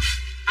phải không?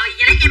 Vậy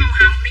lấy cho em màu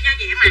hồng đi cho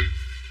chị mà.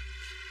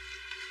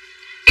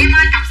 Em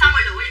ơi cọc xong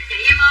rồi lụa giùm chị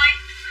em ơi.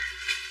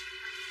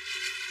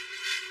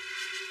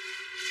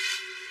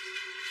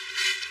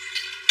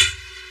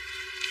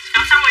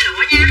 Cọc xong rồi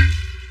lụa nha.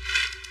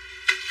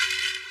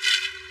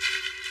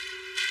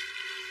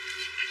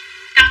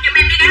 Cọc giùm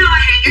em đi gái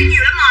ơi, hàng gái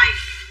nhiều lắm rồi.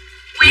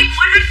 Quen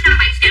mua ít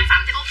 5-7 sản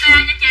phẩm thì ok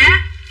nha chế.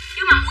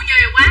 Chứ mà mua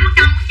nhiều quá mất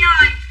công chứ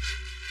ơi.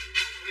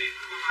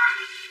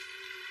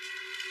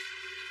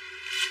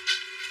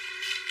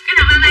 Cái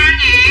nào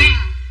 33.000.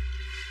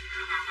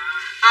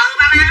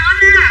 33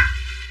 hết á.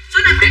 Số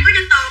này phải có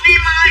trên tường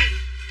em ơi.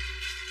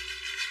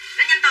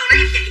 Lên trên tường lấy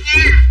giúp chị nha.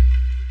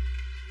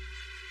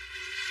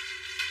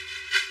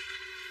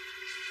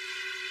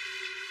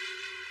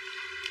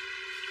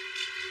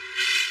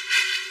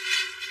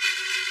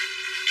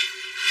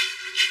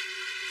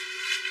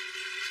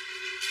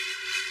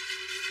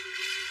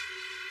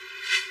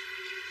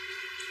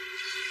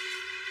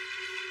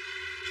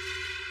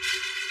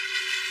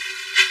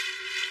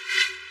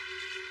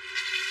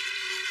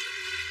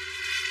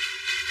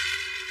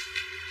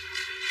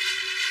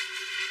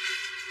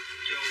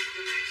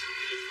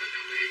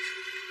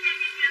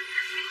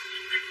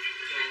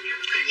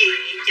 Cái gì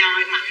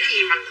trời, mặc cái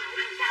gì mà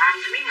lộn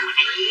vàng mấy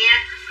mày.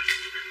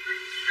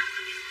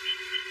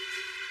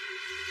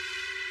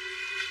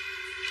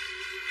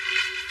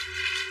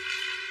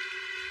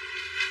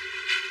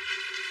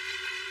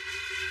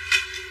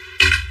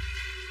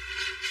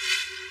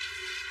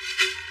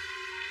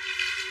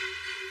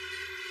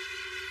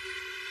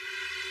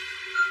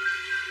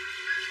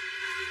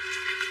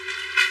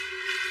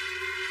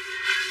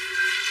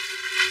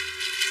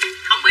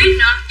 Không biết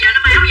nữa, giờ nó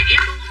báo vậy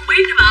tôi cũng không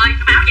biết nữa bà ơi.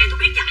 Nó báo vậy tôi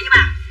biết chạy với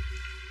bà.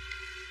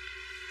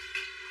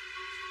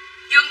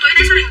 Dương tôi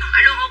lấy số điện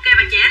thoại luôn, ok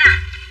bà trẻ nè.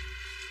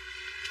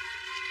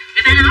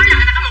 Người ta nói là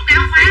người ta có một cái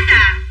áo khoác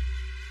à.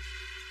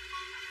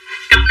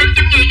 Cọc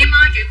 500.000 em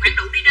ơi, chuyển khoản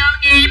đủ đi đơn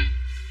nha em.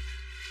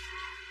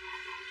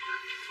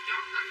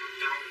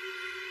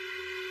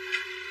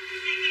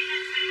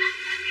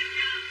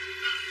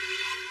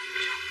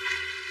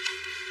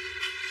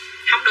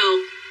 Không được.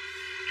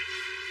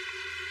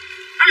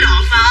 Nó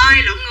lộn bà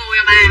ơi, lộn người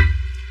à bà.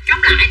 Chốt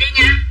lại đi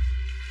nha.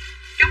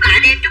 Chốt lại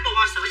đem chút bộ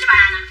bò sữa cho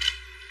bà nè.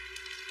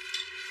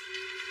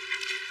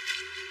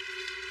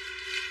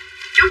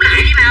 Chốt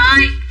lại đi bà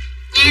ơi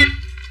nha.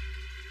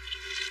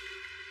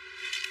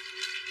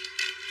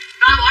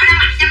 Rồi bỏ ra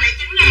mặt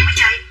 109.000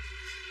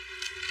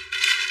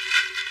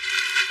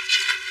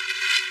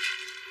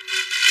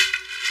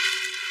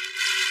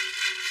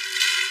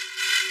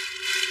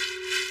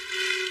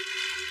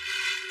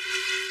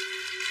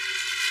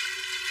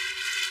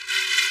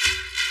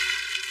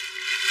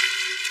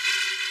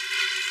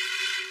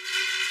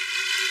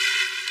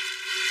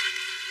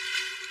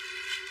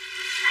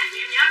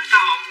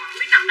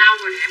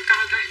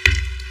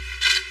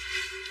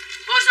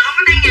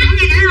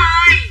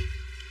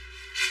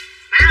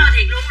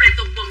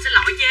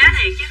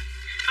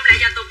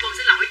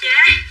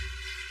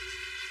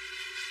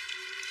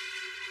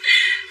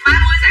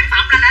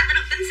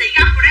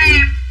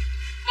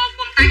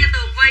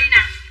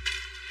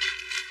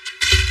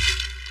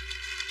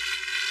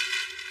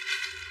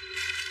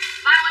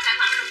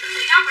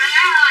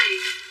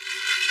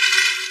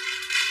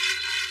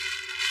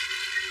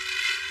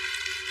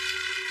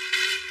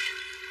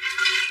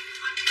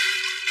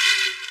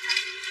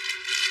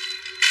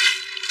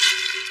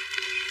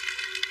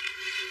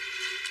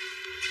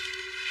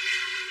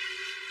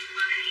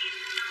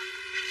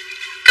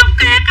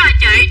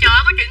 chị, trời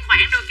ơi, có chuyển khoản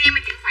được em mà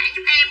chuyển khoản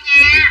giúp em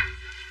nha.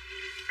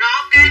 Rồi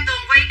ok,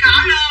 Tường Vi có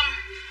luôn.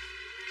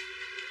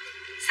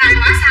 Sai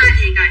quá sai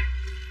thiệt rồi.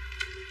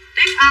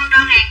 Tuyết Ân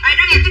đơn hàng, ơi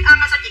nói nghe Tuyết Ân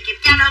sao chị kiểm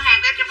tra đơn hàng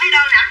của em chưa thấy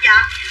đơn nào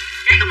chưa?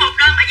 Chỉ có một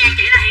đơn ở nhà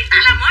chị là hiện tại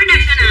là mới đi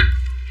thôi nè.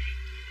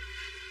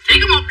 Chỉ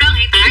có một đơn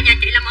hiện tại ở nhà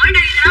chị là mới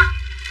đi thôi đó.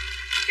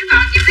 Chứ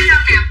còn chị thấy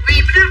đơn nào của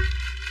em đó.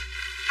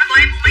 Mà bộ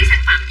em mua mấy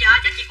sản phẩm giờ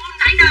cho chị cũng không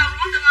thấy đơn luôn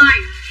á Cưng ơi.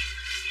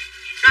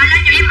 Rồi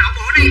lên cho em mẫu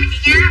bộ này với chị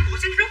nha, bộ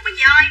xích rút với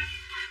chị ơi.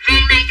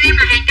 Hàng này cho em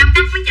là hàng cam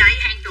kết với chị,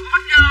 hàng chuẩn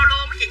hot girl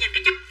luôn. Với chị nhìn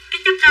cái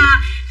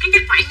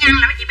chất vải nhăn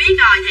là mấy chị biết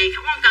rồi, thì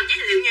không cần giới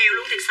thiệu nhiều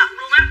luôn, thiệt sự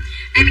luôn á.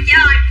 Đây mấy chị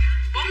ơi,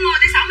 40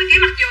 tới 60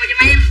 kg mặt dừa giùm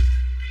em.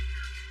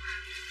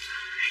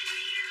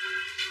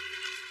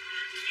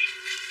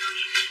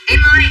 Em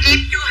ơi, em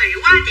chưa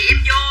hiểu á, chị em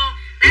vô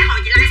lát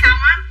hồi chị like xong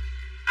á,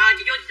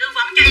 chị vô tư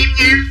vấn cho em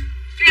nha.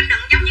 Chứ em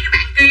đừng giống như cái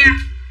bạn kia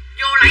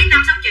vô lấy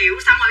 5-6 triệu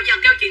xong rồi giờ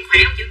kêu chuyển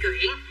khoản không chịu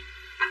chuyển,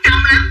 mất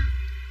công lắm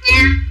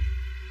nha.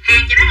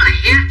 Hàng chị bán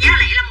lẻ, giá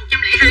lẻ là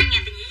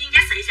 102.000 thì dĩ nhiên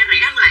giá xị sẽ rẻ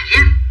hơn lẻ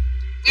nha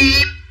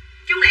em.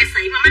 Chứ không lẽ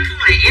xị mà mắc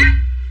hơn lẻ,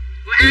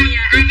 rồi ai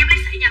dám lấy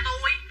xị nhà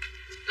tôi.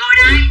 Rồi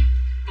đây,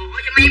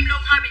 bộ giùm em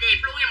luôn, hơi bị đẹp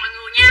luôn nha mọi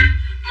người nha,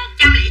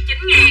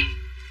 109.000.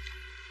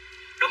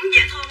 Đúng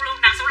dễ thương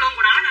luôn, đằng sau lưng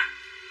của nó nè.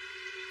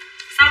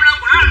 Sau lưng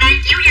của nó là đây,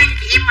 chéo da cho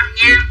chị em mình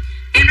nha.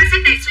 Em nói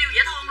set này siêu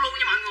dễ thương luôn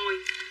nha mọi người.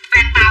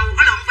 Vạt bầu,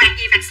 ở lộn vạt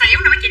gì, vạt xéo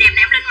nè mấy chị đẹp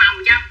nè, em lên màu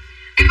cho.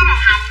 Em có màu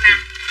hồng nè.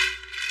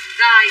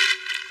 Rồi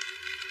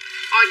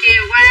hồi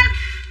chiều qua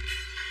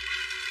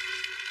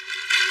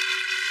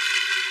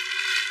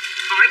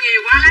hỏi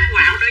nhiều quá lát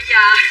quạo nữa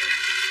giờ.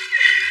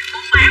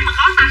 Buôn bán mà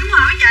khó tánh quá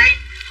hả chị.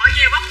 Hỏi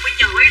nhiều quá cũng bị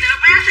chửi nữa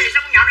má, thì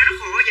sao con nhỏ này nó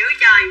khổ dữ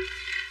trời,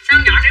 sao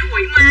con nhỏ này nó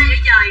quỷ ma dữ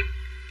trời.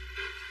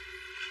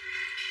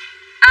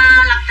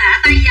 Lập thể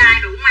tay dài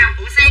đủ màu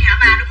của sen hả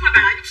bà? Đúng rồi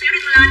bà, đợi chút xíu đi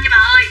tôi lên cho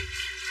bà ơi.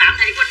 Phạm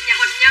Thị Quỳnh, nhà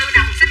Quỳnh Như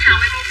nè, một xích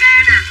hồng em ok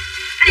nè.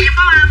 Cái này em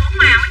có 4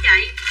 màu á chị.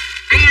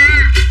 Đây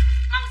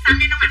màu xanh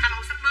đi, nó mặc là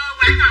màu xanh bơ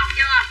quá ngọt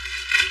chưa.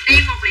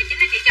 Đen 109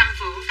 cho chị Trần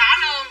Phượng có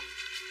luôn.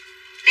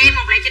 Đen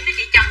 109 cho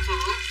chị Trần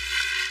Phượng.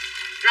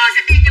 Rồi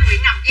xếp đen cho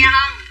Nguyễn Ngọc Gia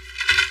không?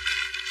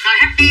 Rồi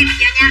hết đen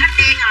chị nha, hết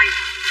đen rồi.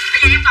 Bây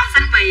giờ em còn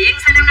xanh biển,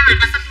 xanh em đang mặc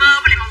là xanh bơ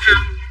với lại màu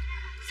hồng.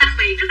 Xanh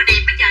biển rất là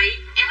đẹp á chị,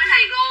 em nói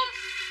thiệt luôn.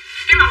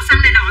 Cái màu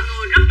xanh này mọi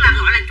người rất là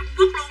gọi là Trung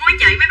Quốc luôn mấy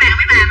chị, mấy bà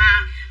mà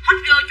hot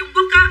girl Trung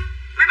Quốc á,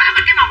 mấy bà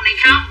mặc cái màu này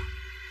không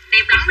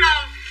đẹp lắm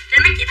luôn. Nên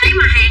mấy chị thấy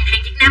mà hàng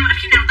Việt Nam mà ít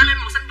khi nào ta lên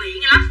màu xanh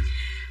biển lắm,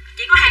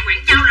 chỉ có hàng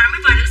Quảng Châu là nó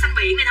mới về được xanh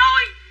biển này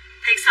thôi.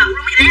 Thiệt sự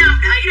luôn, mấy chị thấy không?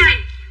 Để ý đây,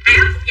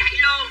 áo cũng vậy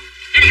luôn.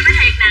 Cái này mới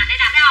thiệt nè, đây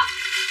nè thấy không?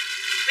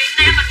 Việt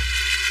Nam mình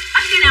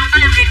ít khi nào ta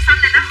làm hàng xanh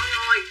này đó mọi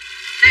người.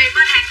 Thì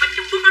bên hàng bên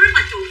Trung Quốc nó rất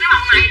là chuộng cái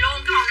màu này luôn,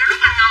 cái màu nó rất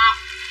là ngọt.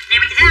 Nè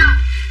mấy chị thấy không?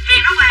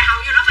 Hàng nó về hầu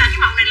như nó về cái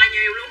màu này là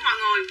nhiều luôn mọi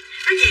người.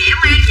 Nó dễ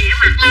mang dễ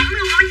mặc lắm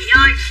luôn đó mấy chị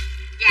ơi.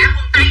 Dạ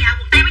quần tây hả?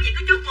 Quần tây mấy chị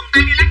cứ chốt quần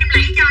tây đi lát em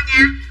lấy cho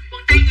nha.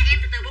 Quần tây nhà em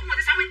từ 40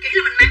 tới 60 kg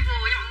là mình mang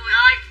vừa nha mọi người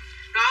ơi.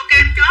 Rồi ok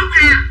em chốt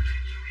ha.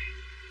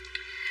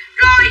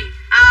 Rồi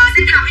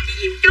xích hồng cho chị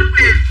Diễm chốt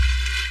nè.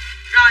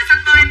 Rồi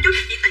xanh bơ em chốt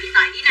cho chị Tỷ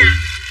Tỷ nè.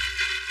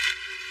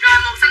 Rồi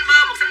một xanh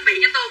bơ, một xanh biển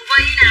cho Tường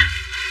Vi nè.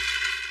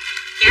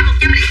 Trả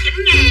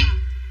 109.000.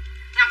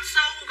 Ngọc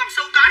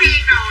Su có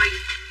đen rồi.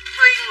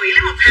 Thùy Nguyễn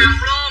lấy một hồng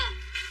luôn.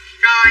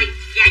 Rồi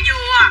dạ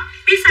dùa,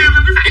 biết sao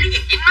không, cái vải nó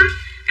giãn lắm.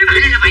 Cái vải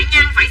này là vải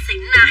nhăn, vải xịn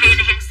nè, hàng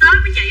này hàng xớt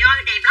mấy chị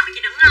ơi, đẹp lắm mấy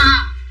chị đừng lo.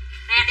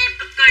 Nè đẹp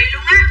cực kỳ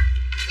luôn á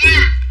nha.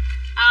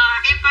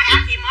 Em coi áo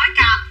chị mới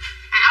cầm,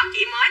 áo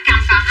chị mới cầm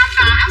còn không,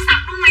 còn áo sọc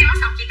đúng không em? Áo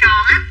sọc chị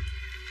còn á.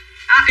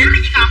 Áo này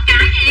chị còn cái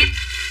nha em.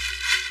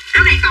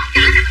 Áo này còn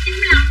cái là có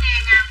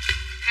 95.000 à.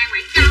 Hàng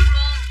Quảng Châu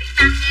luôn, yên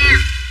tâm nha.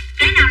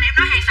 Cái nào em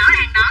nói hàng đó là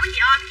hàng đó mấy chị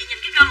ơi, mấy chị nhìn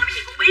cái gân là mấy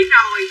chị cũng biết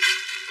rồi.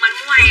 Mình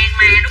mua hàng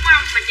mà đúng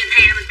không? Mình nhìn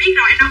hàng là mình biết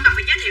rồi, em đâu cần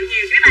phải giới thiệu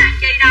nhiều với bạn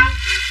chi đâu.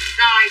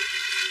 Rồi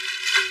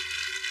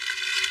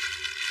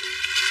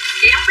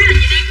chị không biết là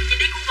chị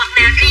đi khu vực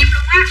nào cho em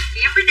luôn á. Chị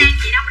không biết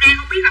chị đang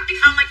không biết gặp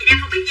Tuyết Ân ơi, chị đang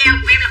không biết giao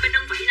của em là bên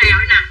đơn vị nào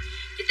đây nè.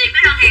 Chị tìm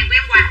cái đơn hàng của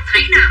em hoài không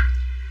thấy nè.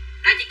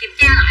 Rồi chị kiểm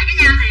tra lại cái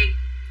nha thiệt.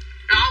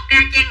 Rồi ok,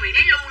 Trang Nguyễn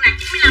lấy luôn nè,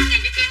 95.000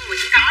 cho Trang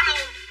Nguyễn có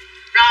luôn.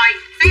 Rồi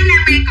cái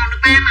lam đen còn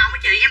được 3 màu mà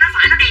chị, em nói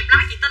phải nó đẹp lắm,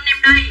 chị tin em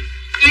đi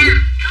nha.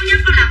 Thứ nhất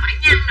đó là phải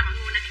nhăn nè mọi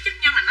người nè, cái chất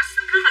nhăn là nó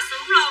rất là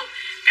sướng luôn.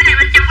 Cái này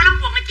bên trong có lớp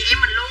quần cho chị em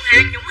mình luôn ha,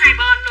 nhúng hai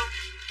bên luôn,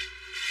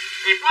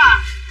 đẹp quá à.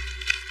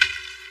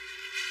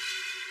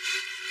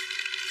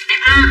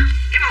 Đẹp ha.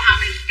 Cái màu hồng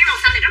này, cái màu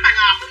xanh này rất là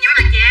ngọt luôn nha mấy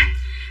bạn chế.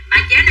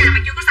 Bạn chế nào mà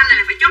chưa có xanh này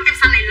là phải chốt em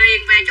xanh này liền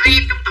về cho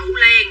em trong tủ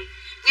liền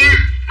nha.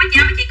 Mấy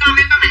chị coi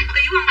em coi mạng có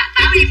yếu không bạn,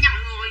 báo em nha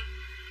mọi người,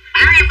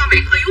 báo em coi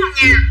mạng có yếu không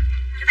nha.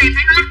 Chứ em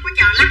thấy nó lắc quá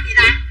trời lắc gì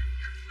ta.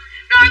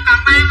 Rồi còn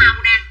 3 màu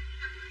nè,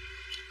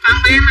 còn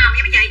 3 màu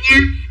nha mấy chị nha.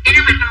 Em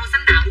đang mặc màu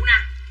xanh đậu nè,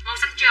 màu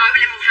xanh trời với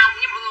lại màu hồng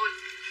nha mọi người.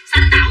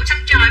 Xanh đậu,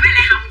 xanh trời với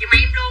lại hồng giùm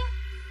em luôn.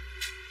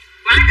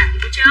 Quá đỉnh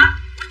của chớp,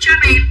 good job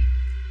em,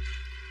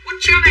 good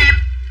job em.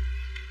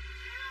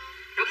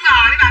 Đúng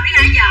rồi mấy bà biết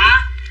nãy giờ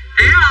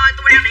ơi,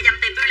 tôi đang để dành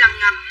tiền tôi lần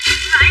ngầm.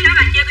 Nãy nói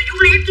bà chê tôi vú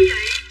lép chứ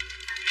gì.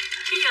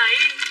 Cái gì?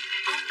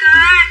 Ok,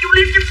 vú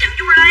lép chấp nhận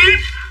vú lép.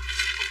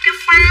 Ok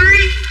fine.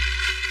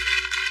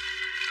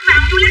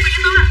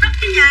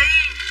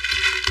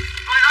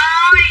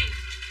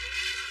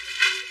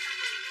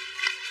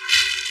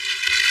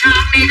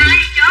 này nói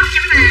đi chốt cho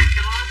mấy bà.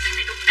 Trời ơi, cái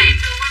này đúng đẹp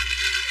luôn á.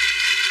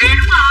 À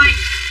đúng rồi,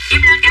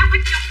 em lên cái áo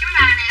khoác chung cho mấy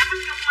bà nè, áo khoác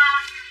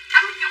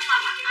chung mà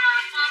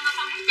phơm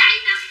bóng chày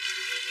nè.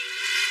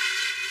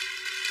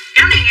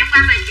 Áo này em qua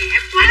về trẻ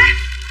quá.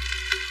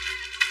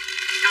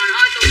 Trời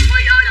ơi, Tường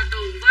Vi ơi là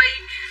Tường Vi.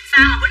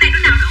 Sao mà bữa nay đứa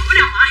nào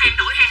mở hàng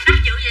đổi hàng đắt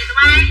dữ vậy tụi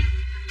bay?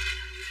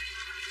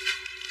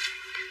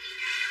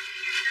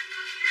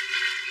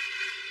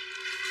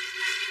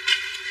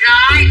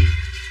 Rồi,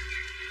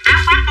 áo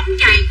khoác bóng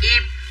chày chị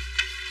em.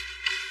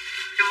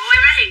 Trời ơi,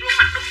 em nói thiệt luôn,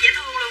 mặc đúng dễ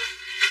thương luôn.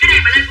 Cái này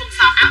mà lên quần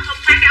sọt áo thun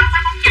khoác cái áo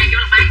khoác bóng chày vô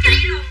là bán cháy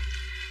luôn.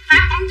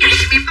 Khoác bóng chày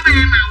cho em có 3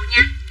 màu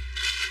nha.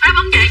 Khoác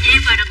bóng chày cho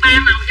em về được 3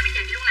 màu cho mấy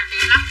chị luôn nè,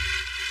 đẹp lắm.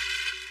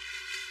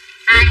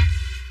 Đây,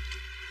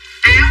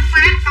 áo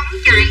khoác bóng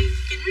chày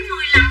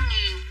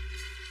 95.000.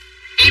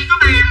 Em có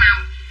 3 màu.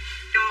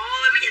 Trời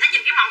ơi, mấy chị thấy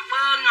nhìn cái màu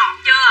bơ ngọt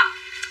chưa?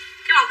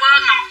 Cái màu bơ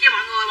ngọt chưa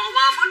mọi người, màu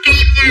bơ phối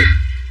kem nha.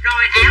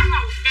 Rồi áo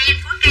màu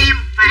đen phối kem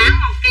và áo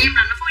màu kem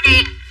là nó phối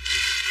đen.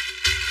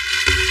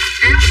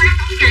 Áo khoác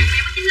bóng chày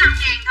em có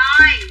 95.000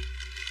 thôi.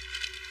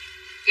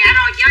 Dạ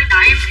rồi chị ơi,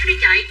 đợi em xíu đi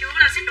chị, chú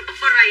là xếp được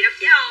Burberry đâu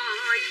chị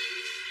ơi.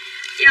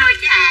 Chị ơi,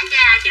 chị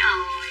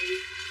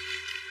ơi.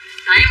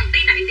 Đợi em một tí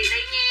nữa thì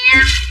đây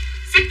nha.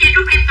 Xếp dây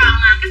rút em còn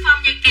cái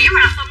phơm dây kéo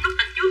hay là phơm nút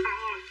đằng trước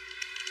rồi.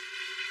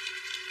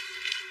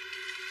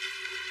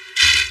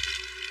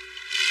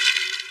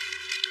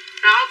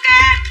 Rồi ok.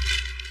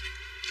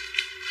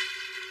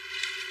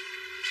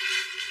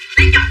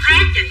 Lấy chồng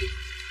khác chị.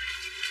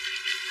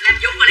 Làm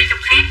Dũng rồi lấy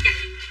chồng khác chị.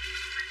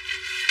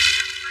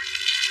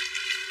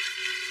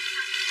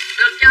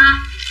 Được chưa?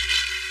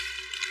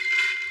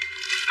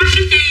 Mắc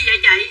cái chi vậy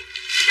chị?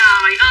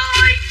 Trời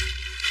ơi.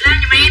 Lên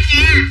giùm em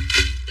nha.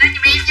 Lên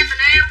giùm em nha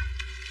tình yêu.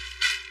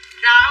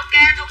 Rồi ok,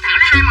 Thu Thảo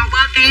lấy 2 màu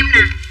bơ kem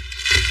nè.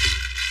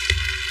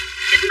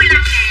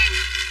 95.000.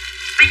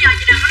 Bây giờ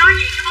chị đừng có nói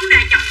gì cái vấn đề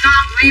chồng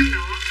con của em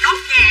nữa. Đốt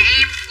nhà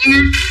em nha.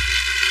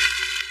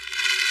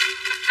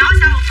 Nói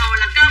sau một hồi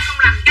là cơm không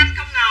lành canh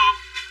không ngọt.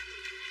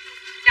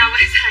 Chào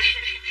bạn thầy.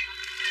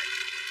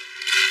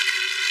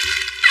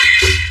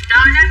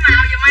 Rồi lên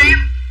màu giùm em.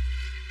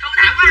 Thu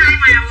Thảo có 2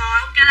 màu rồi,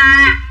 ok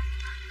la.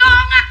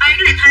 Còn cái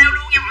này theo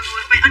luôn nha mọi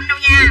người, không phải in đâu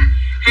nha.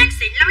 Hàng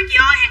xịn lắm chị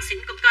ơi, hàng xịn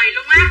cực kỳ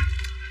luôn á.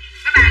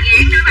 Các bà ghé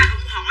nữa, bà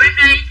ủng hộ em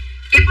đi.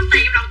 Em có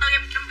tiền em đầu tư,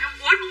 em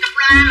quên một cặp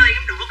loa rồi,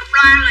 em đổ cặp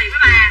loa liền mấy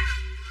bà.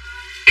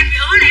 Em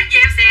hứa là em về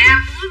em sẽ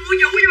múa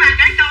chú với bà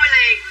cái coi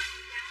liền.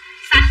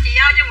 Xanh chị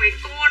ơi cho Nguyễn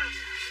Quần,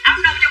 áo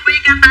đông cho Vi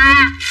Kata.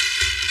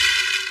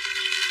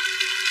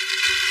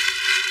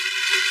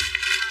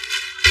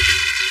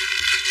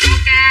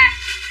 Ok,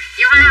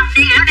 chị hoa hồng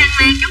đen áo đang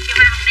mang chút chị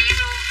hoa hồng đen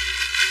luôn.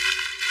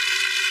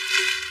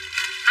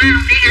 Hoa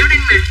hồng đen áo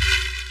đang mặc.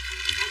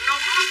 Màu nâu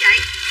đúng không chị?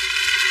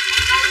 Màu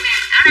nâu nè,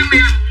 áo đang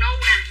mang là màu nâu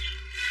nè.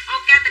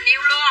 Ok tình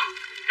yêu luôn.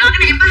 Rồi cái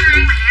này em có 2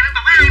 màu, em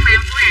còn có 2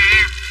 màu thôi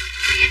à.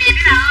 Mẹ đẹp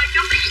biết ơi,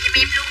 chốt lẹ giùm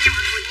em luôn nha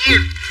mọi người nha.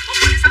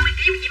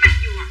 40-60kg chỉ mặc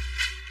vừa.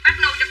 Bắt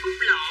nâu cho cút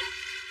lộn.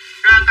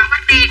 Rồi còn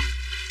bắt đen.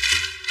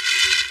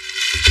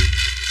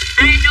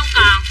 Đây nâu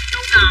còn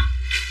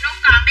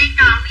đen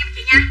còn nha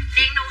chị nha.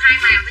 Đen nâu 2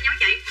 màu thôi nha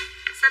chị.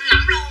 Xinh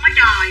lắm luôn á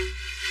trời.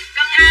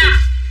 Cân ha.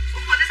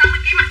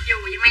 40-60kg mặc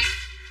vừa vậy em.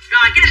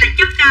 Rồi cái này là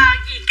chất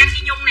gì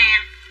kaki nhung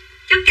nè.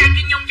 Chất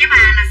kaki nhung cho bà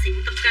là xịn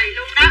cực kỳ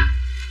luôn đó.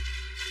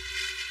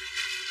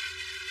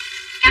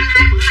 Canh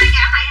 2 bữa nay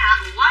cái áo này hả?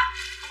 Ủa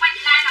hôm qua chị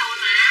like rồi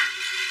mà.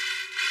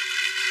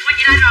 Hôm qua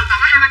chị like rồi còn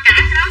có 2-3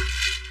 cái nữa đó.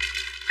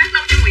 Cắt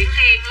nâu cho Nguyễn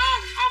Hiền luôn.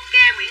 Ok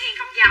Nguyễn Hiền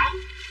không giấu.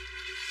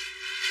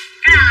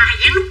 Cái này là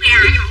dáng nút gà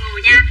nha mọi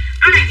người nha.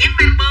 Đó là dáng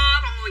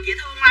bamber mọi người, dễ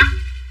thương lắm.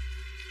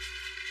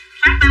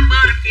 Phát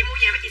bamber là chị mua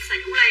về mấy chị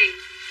xỉu liền.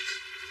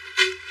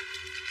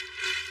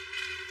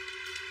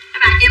 Các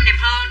bà cho em đẹp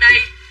hơn đi.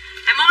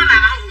 Tại mốt mấy bà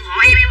mà không ủng hộ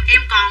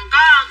em còn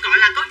có gọi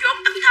là có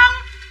vốn tự thân.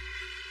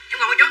 Em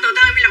còn có vốn tự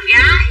thân em đi làm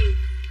gái.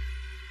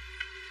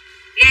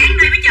 Gán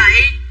đi với chị.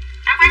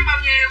 Áo khoác bao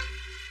nhiêu?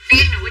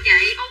 Đen nữa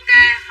chị. Ok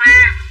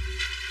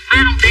hoa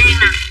hồng đen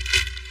nè.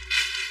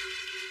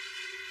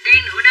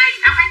 Đen nữa đây.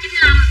 Áo khoác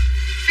 95.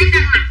 Xếp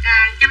đang mặc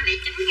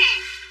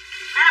 109.000.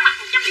 Đó là mặc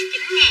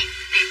 109.000.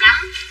 Đẹp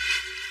lắm.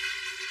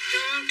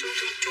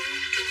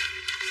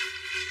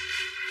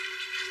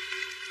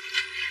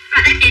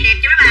 Và thấy đẹp đẹp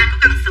cho mấy bà có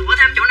cần sửa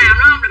thêm chỗ nào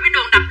nữa không? Để mấy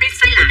đường đập đi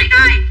xây lại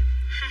coi.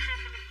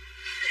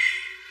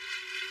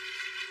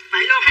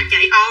 Vậy luôn hả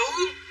chị? Ồ,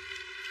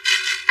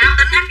 tao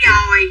tính hết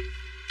rồi.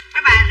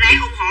 Mấy bà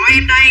ráng ủng hộ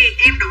em đây.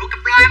 Em đổ cặp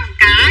loa một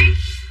cái.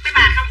 Mấy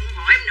bà không ủng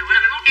hộ em nữa là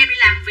mai mốt em đi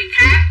làm việc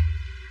khác.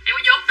 Em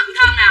có vốn tự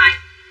thân rồi.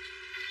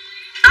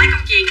 Tới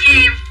công chuyện với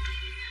em.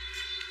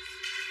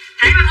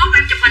 Thấy mai mốt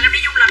em chụp hình em đi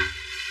du lịch.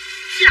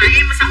 Với lại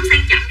em mà sống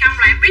sang chảnh không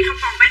là em biết không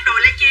còn bán đồ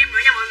livestream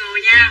nữa nha mọi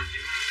người nha.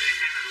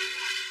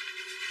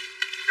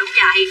 Đúng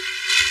vậy.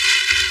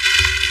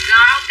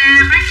 Rồi ok,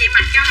 phát chị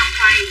mặc cho Ngọc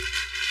Thùy.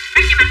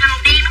 Phát chị mặc là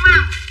màu đen đúng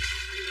không?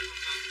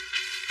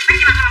 Phát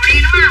chị mặc là màu đen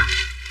đúng không?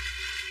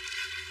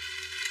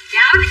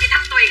 Dạ thì chị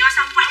Thanh Tuyền ơi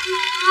sao không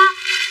mua.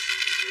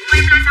 Ủa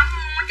em la sống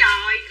mua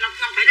trời. Ngọc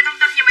Thùy lên thông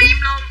tin giùm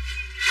em luôn.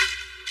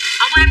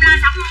 Ông em la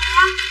sống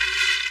mua.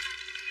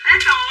 Thấy Hết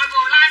rồi,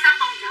 vừa like xong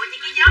còn bộ chị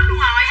cái dớt luôn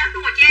rồi, hết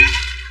luôn rồi chứ.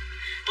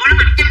 Bộ nó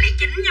mặc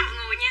 109 nha mọi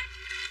người nha.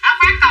 Áo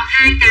khoác còn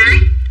 2 cái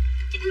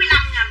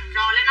 95.000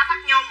 rồi, lên nó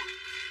Phát Nhung.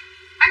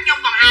 Phát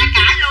Nhung còn 2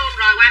 cái luôn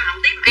rồi, qua hậu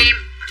tiếp em.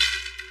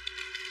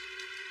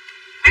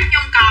 Phát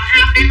Nhung còn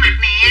 2 đang mặc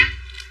nè.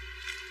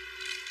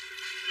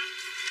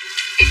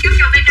 Em chút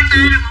cho bên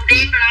Qatar là màu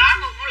đen rồi đó,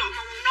 màu lộn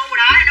màu nu rồi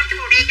đó, em đâu cái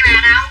màu đen cho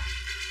bà đâu.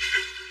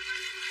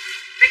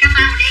 Bên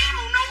Qatar màu đen hay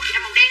màu nu, dạ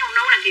màu đen màu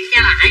nu là kiểm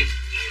tra lại.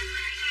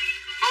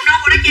 Màu nu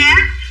rồi đó chứ.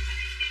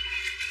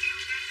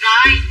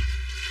 Rồi.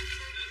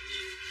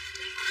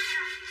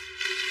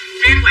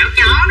 Nên quẹo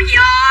chó mấy chị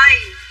ơi.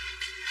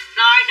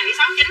 Rồi nỉ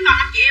 69 còn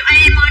 5 triệu. Ê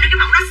em ơi, cái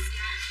mẫu đó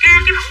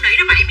cái mẫu nỉ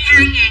nó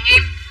 72.000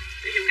 em.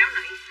 Tôi dùng cái áo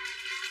nỉ.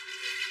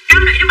 Cái áo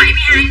nỉ nó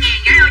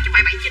 72.000 gái ơi, chứ không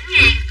phải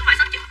 79.000, không phải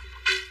 69.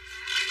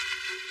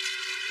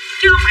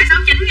 Chứ không phải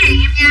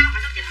 69.000 em nha, không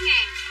phải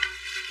 69.000.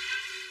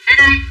 Đây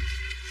đây.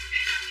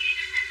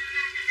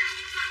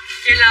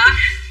 Trên lớn.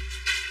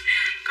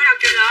 Có đâu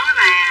trên lớn á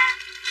bà.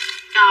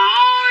 Trời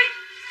ơi.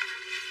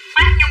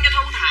 Phát Nhung cho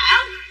Thu Thảo.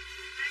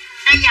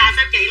 Bây giờ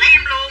sao chị lấy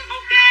em luôn.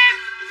 Ok.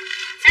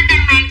 Sách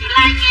đang mang chị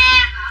like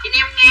nghe. Chị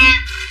neo nghe.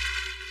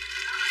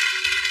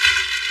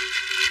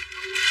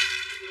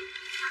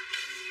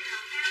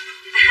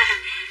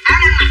 Áo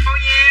đang mặc bao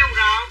nhiêu.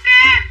 Rồi ok.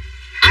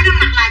 Áo đang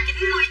mặc là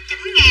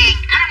 99.000.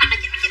 Áo đang mặc là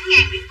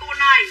 99.000 Nguyễn Côn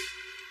ơi.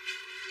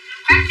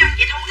 Phát Nhung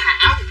chị Thu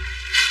Thảo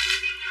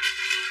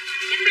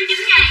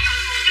 99.000.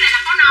 Cái này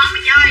là có nón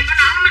mấy chị ơi. Có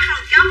nón nó mắc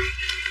hơn chút.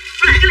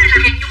 Có lại cái này là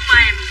hàng nhung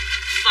mềm.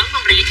 Vẫn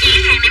còn rẻ chén.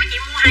 Hàng này mấy chị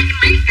mua 200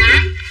 mấy một cái.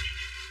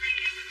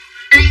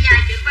 Đây giờ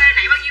chữ B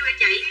nãy bao nhiêu vậy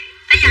chị?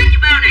 Đây giờ chữ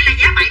B nãy là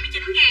giá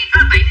 79.000. Đó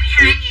là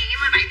 72.000 em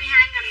ơi,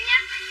 72.000 nha.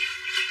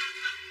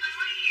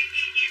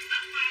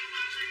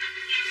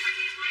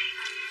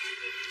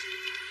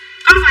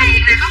 Có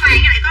vàng nè, có vàng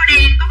cái này có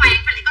đen, có vàng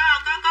với lại có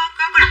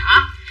đỏ.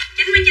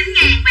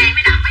 99.000 vàng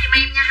với đỏ giùm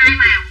em nha, 2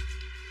 màu.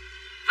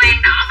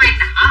 Vàng đỏ.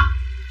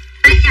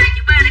 Đây giờ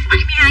chữ B này có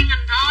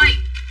 72.000 thôi.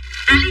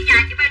 Ai lấy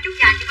dài chữ B chút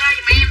dài chữ B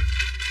giùm em.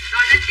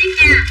 Rồi lên tiếp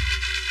nha.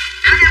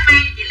 Áo đang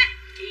mang chị là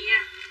chị.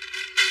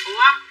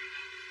 Ủa?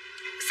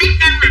 Xếp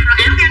đang mặc rồi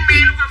áo đang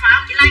mang luôn hả phải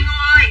không chị Lai Ngô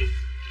ơi?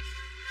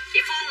 Chị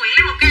Phương Nguyễn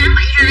lấy một cái áo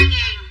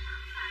 72.000.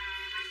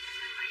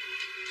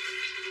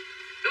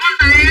 Đúng không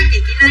ta?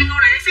 Chị Lai Ngô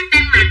này xếp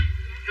đang mặc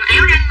rồi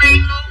áo đang mang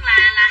luôn là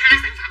 2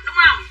 sản phẩm đúng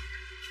không?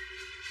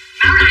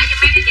 Báo lại giùm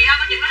em đi chị ơi,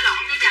 có chuyện nó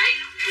lộn nha chị.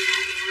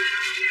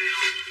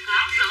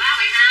 Không, lộn áo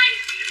 72.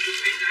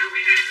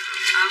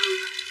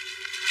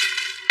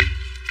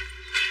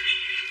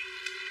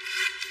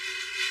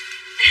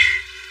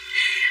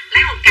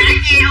 Lấy một cái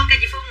nha, ok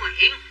chị Phương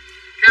Nguyễn.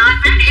 Rồi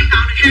bán để em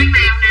còn được 2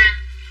 màu nè.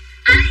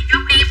 Ai thì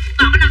chốt em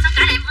còn có 5-6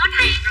 cái là em hết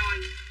hàng rồi.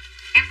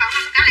 Em còn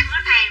 5-6 cái là em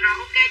hết hàng rồi,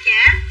 ok chị.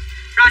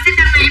 Rồi xếp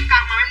đăng này em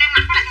còn màu em đang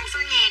mặc với lại màu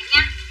xanh nhạt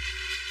nha.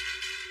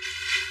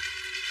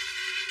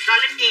 Rồi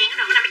lên vàng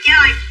nữa nè mấy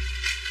chơi.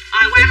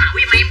 Rồi qua mẫu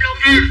giùm em luôn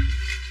ha.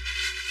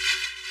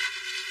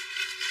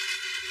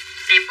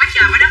 Đẹp quá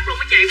trời quá đất luôn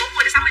mấy chị,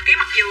 40-60 kg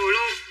mặc dừa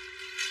luôn.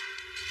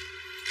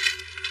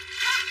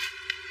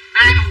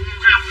 Đây màu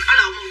hồng có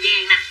lộ màu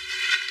vàng nè.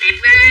 Đẹp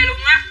ghê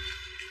luôn á.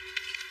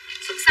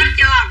 Xuất sắc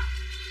chưa?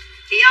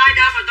 Chị ơi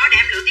đơn rồi tối để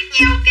em lựa tiếp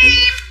nhau ok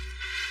em.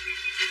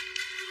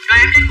 Rồi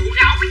em lên mũ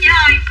gấu với chứ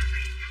ơi.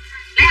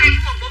 Lấy 2 cái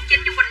quần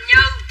 49 cho Quỳnh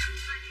Như.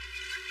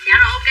 Dạ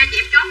rồi ok chị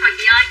em chốt rồi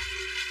chị ơi.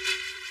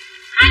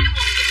 2 cái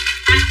quần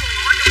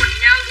mũ cho Quỳnh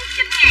Như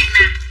 49.000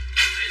 nè.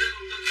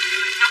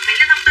 Ngọc Hãy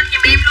lên thông tin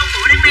giùm em luôn.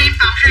 Bộ đang mang em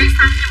còn 2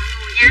 xanh nha mọi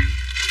người nha.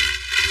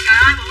 Trời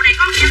ơi bộ này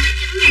có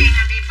 109.000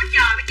 à, đẹp quá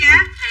trời với chứ.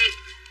 Thiệt.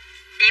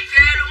 Đẹp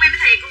ghê luôn em,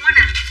 thiệt luôn á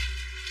nè.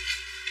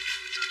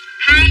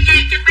 2 dây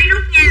chân váy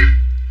rút nha.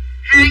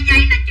 2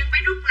 dây là chân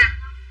váy rút nè.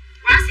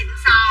 Quá xịn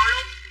sò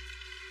luôn.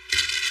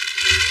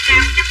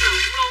 Cao chất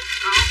lượng luôn.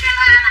 Rồi ok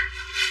la nè.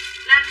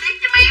 Lên tiếp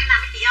giùm em nè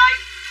mấy chị ơi.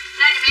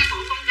 Lên giùm em bộ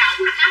con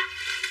gấu nè ha.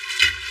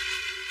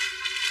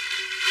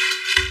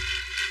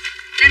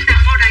 Lên tầm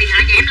bao đầy hả?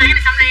 Vậy em lấy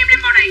này xong đây em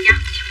lên bao đầy cho.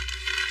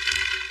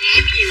 Dạ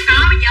em cái gì cũng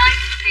có mấy chị ơi.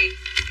 Thiệt.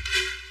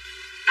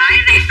 Đợi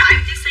rét đợi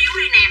một tí xíu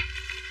đi nè.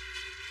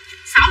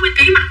 60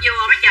 kg mặc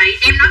dừa mấy chị.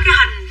 Em nói cái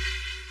hình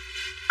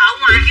ở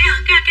ngoài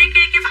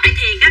cái vải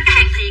thiệt á, cái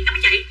hàng thiệt á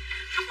mấy chị,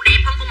 nó còn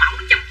đẹp hơn con mẫu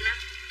nó chụp nữa.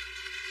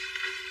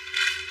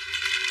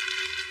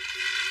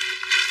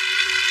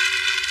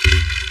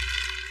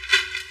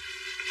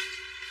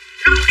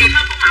 Nó còn đẹp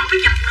hơn con mẫu nó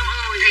chụp nữa mọi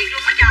người, thiệt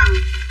luôn á trời.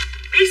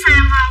 Biết sao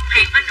không?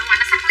 Hàng in ở ngoài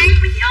nó sắc nét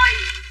mấy chị ơi.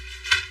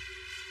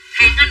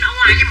 Hàng in ở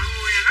ngoài cho mọi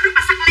người nó rất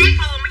là sắc nét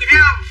luôn mấy chị thấy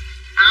không?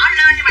 Đó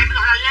lên như vậy mới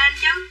gọi là lên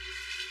chứ.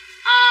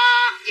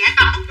 Dạ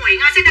còn Úc Nguyện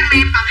ơi, sẽ đăng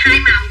em còn 2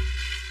 màu.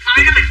 Màu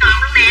nó mặc còn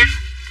luôn nè.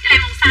 Cái này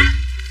màu xanh,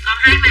 còn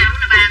 2 màu luôn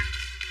nè bà.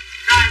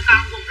 Rồi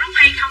còn quần rút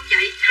hay không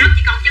chị? Không,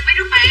 chỉ còn chân váy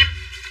rút mà em.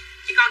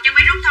 Chỉ còn chân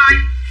váy rút thôi.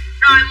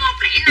 Rồi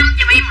 105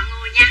 giùm em mọi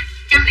người nha.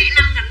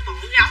 105.000 bộ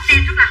gấu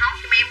đen rất là hot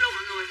giùm em luôn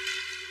mọi người.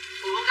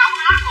 Bộ gấu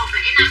hot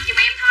 105 giùm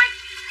em thôi.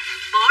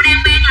 Bộ đang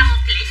mang là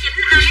 109,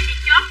 ai thì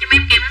chốt giùm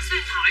em kèm nó số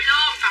điện thoại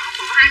luôn. Còn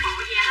bộ 2 bộ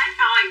về hết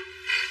rồi.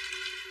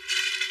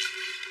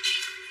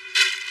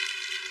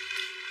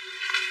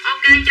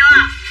 chưa?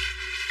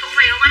 Thu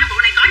Huyền qua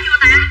bộ này có chưa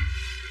ta?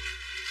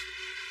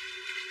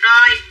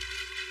 Rồi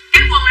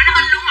cái quần này nó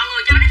in luôn mọi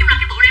người, cho nói chung là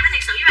cái bộ đêm nó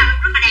thật sự với bạn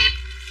luôn rất là đẹp,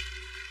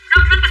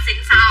 rất là xịn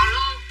sò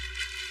luôn.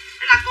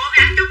 Nên là cố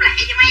gắng chốt lẹ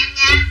giùm em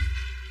nha.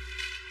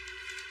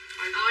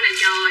 Trời ơi là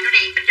trời, nó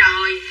đẹp đó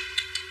trời.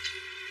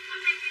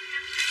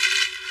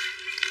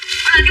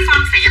 Có lên cái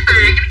form xẻ tà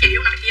cho mấy chị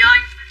luôn nè mấy chị ơi.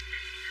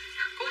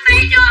 Cô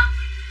thấy chưa?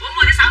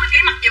 40 tới 60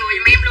 kg mặc vừa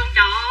giùm em luôn,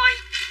 trời ơi.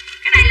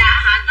 Cái này là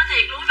hả, nó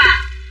thiệt luôn bà.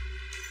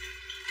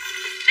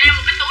 Đeo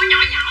một cái túi nhỏ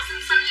nhỏ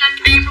xinh xinh lên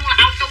cho em luôn là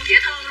auto dễ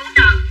thương luôn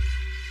trời.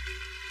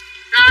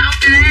 Rồi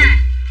ok.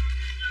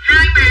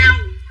 Hai màu.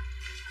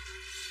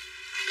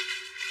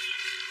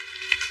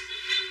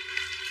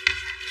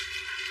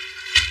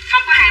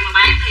 Không có hàng mà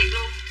bán thiệt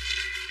luôn.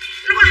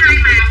 Nó có hai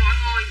màu mọi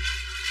người.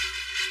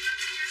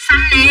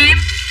 Xanh nè em.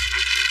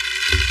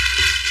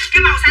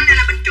 Cái màu xanh này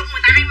là bên Trung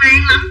người ta hay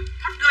mang lắm.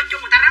 Hot girl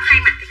Trung người ta rất hay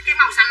mặc cái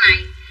màu xanh này.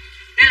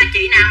 Nên là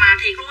chị nào mà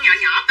thiệt luôn nhỏ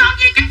nhỏ con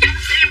dây trắng trắng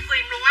xíu em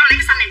khuyên luôn á, lấy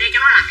cái xanh này đi cho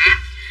nó lạ.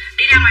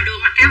 Đi ra ngoài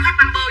đường mặc áo khoác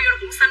bumper vô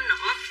cũng xinh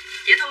nữa.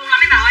 Dễ thương lắm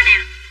mấy bà ơi nè.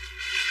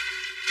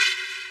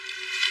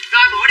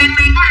 Rồi bộ đang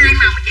mang có hai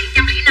màu mấy chị,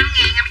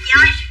 105.000 nha mấy chị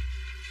ơi.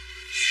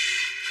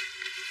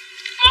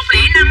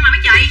 105 mà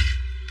mấy chị.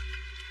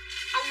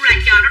 Là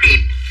trời nó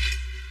đẹp.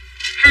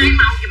 Hai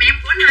màu giùm em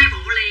quấn hai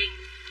bộ liền.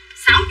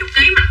 60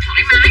 kg mặc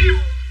thoải mái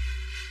luôn.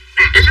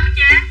 Đã lắm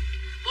chứ.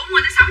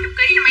 40 tới 60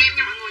 kg giùm em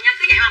nha mọi người nha,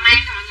 cứ vậy mà mang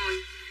cho mọi người.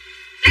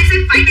 Lấy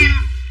set váy đang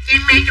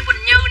Trang mang cho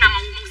Quỳnh Như là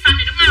màu xanh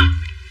này đúng không?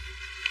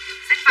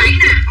 Set váy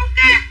nè, ok.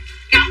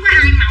 Gấu có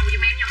hai màu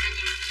giùm em nha cả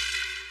nhà.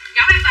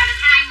 Gấu em vào được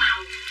hai màu.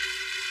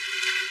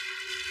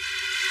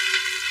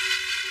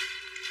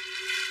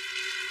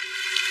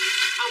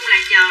 Là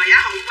trời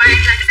á, hôm qua em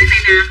lên cái set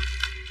này nè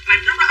mà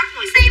lúc đó ít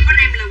người xem có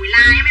em lười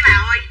like á mấy bà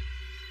ơi.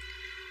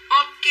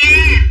 Ok,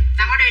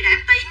 tao ở đây để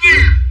em tí nha.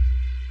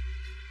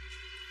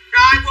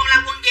 Rồi quần là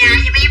quần dài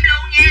giùm em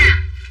luôn nha.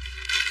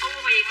 Thu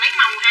Huyền lấy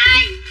màu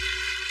 2.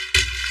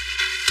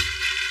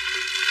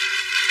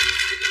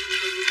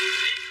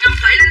 Ngọc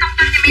Thủy lên thông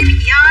tin cho em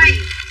chị ơi.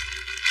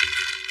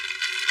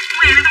 Thu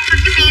Huyền lên thông tin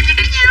cái xem nha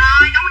cả nhà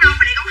ơi. Gấu nâu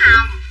phải để gấu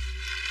hồng.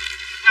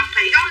 Ngọc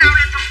Thủy gấu nâu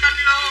lên thông tin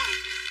luôn.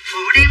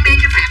 Bộ đang mang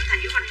cho Phạm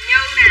Thị Quỳnh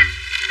Như nè.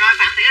 Rồi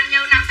Phạm Thị Quỳnh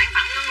Như 5 sản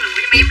phẩm ngân lượng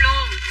cho em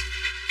luôn.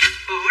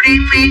 Bộ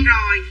đang mang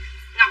rồi.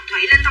 Ngọc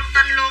Thủy lên thông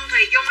tin luôn.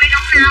 Thùy Dung lấy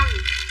gấu nâu.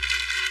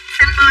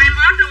 Xanh bơ em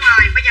hết luôn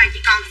rồi. Bây giờ chỉ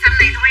còn xanh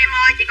này thôi em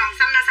ơi. Chỉ còn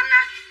xanh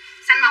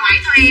màu ấy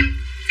thôi em.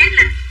 Set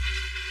lịch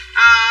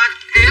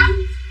áo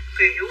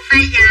kiểu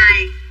tay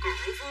dài cổ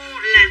vu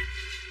lịch.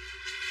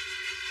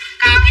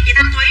 Còn cái chị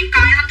Thanh Thúy,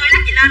 còn cho Thanh Thúy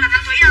lắc chị lên là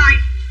Thanh Thúy ơi.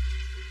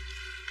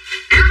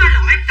 Áo ba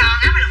lỗ em còn,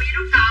 áo ba lỗ với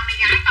rút còn này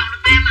gái còn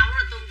được 3 màu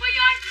là Tường Vi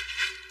ơi.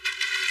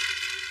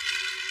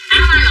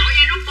 Áo ba lỗ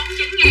dây rút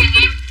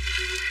 49.000 em.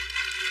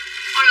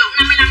 Ô lộn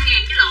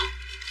 55.000 chứ lộn.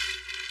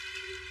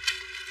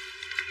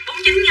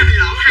 49.000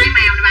 lộn 2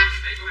 màu nè bà.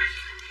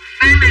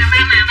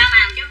 3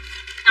 màu chứ.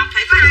 Ngọc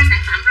Thủy có 2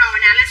 sản phẩm rồi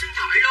nè, lên số điện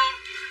thoại luôn.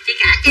 Chị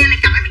cả trang này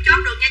cõi mới chốt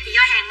được nha chị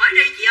ơi, hàng mới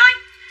đi chị ơi.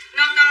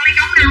 Ngân lấy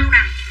gấu nâu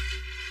nè.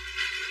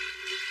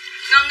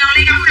 Ngân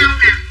lấy gấu nâu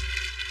nè.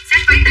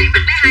 Set váy nãy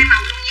mặc lấy 2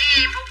 màu luôn nha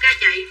em, ok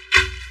chị.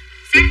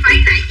 Set váy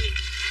nãy gì?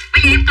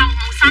 Bây giờ em còn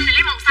màu xanh này,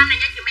 lấy màu xanh này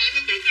nha chị em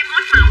nha chị, cho em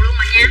hết màu luôn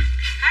rồi nha.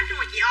 Hết luôn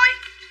rồi chị ơi.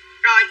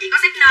 Rồi chị có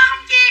set nơ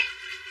không che?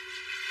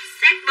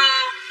 Set bơ.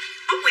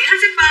 Út Nguyễn hết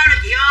set bơ rồi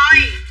chị ơi.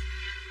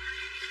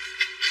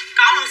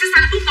 Có một set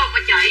xanh cuối cùng mà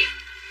chị.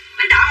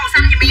 Lấy đỏ màu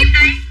xanh giùm em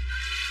đi.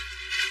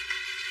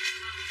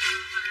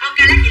 Ok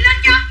lấy chị lên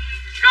cho.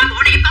 Rồi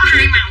bộ này em có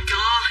 2 màu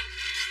rồi.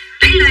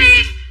 Lấy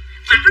liền.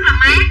 Mặc rất là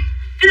mát.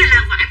 Cái này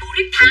là vải bu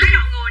rip Thái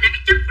mọi người nè,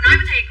 cái chất của nó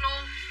mới thiệt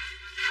luôn.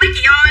 Mấy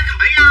chị ơi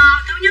khỏi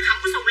lo, thứ nhất không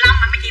có xù lông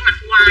mà mấy chị mặc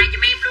hoài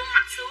giùm em luôn,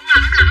 mặc sướng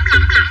lắm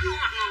luôn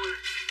mọi người.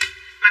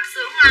 Mặc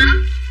sướng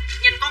lắm.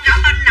 Nhìn con gấu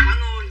in nè mọi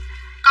người.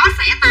 Có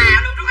xẻ tà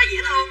luôn, rất là dễ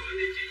thương.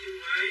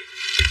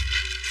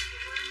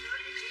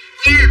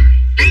 Nha,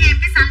 lấy em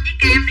cái xanh với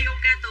cam đi,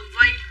 ok Tường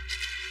Vi.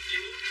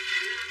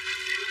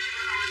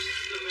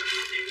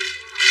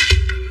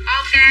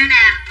 Ok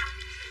nè.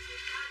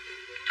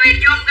 Thùy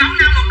Dung gấu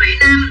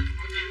 5105.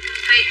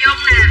 Thùy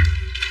Dung nè.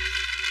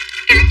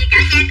 Chị cả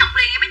che cọc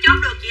liền em mới chốt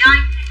được chị ơi.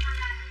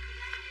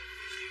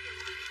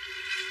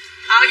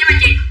 Nhưng mà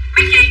chị,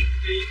 mấy chị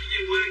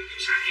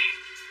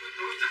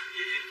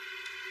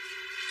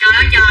trời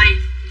ơi trời.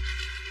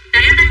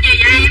 Tại nó tên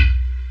gì vậy em?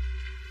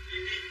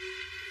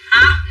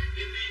 Hả?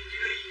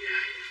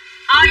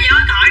 Thôi vậy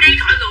ơi khỏi đi,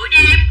 khỏi gửi đi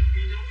em.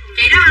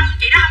 Chị đó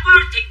không có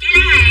thiệt chí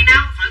lấy hàng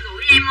đâu. Khỏi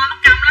gửi em ơi, mất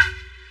công lắm.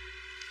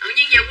 Tự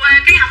nhiên về quê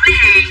cái không lấy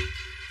hàng.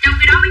 Trong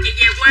khi đó mấy chị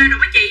về quê rồi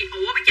mấy chị.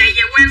 Ủa mấy chị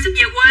về quê em ship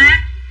về quê.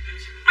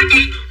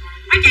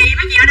 Mấy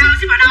chị ở đâu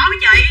ship ở đó mấy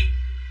chị.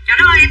 Trời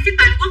đất ơi em ship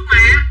toàn quốc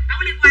mà. Đâu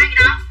có liên quan gì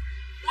đâu.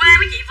 Quê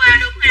mấy chị về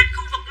được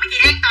khu vực mấy chị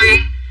an toàn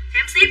thì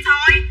em ship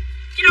thôi.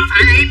 Chứ đâu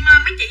phải là em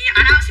mấy chị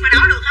ở đâu ship ở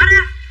đó được hết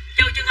á.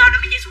 Trừ trường hợp là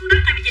mấy chị xuống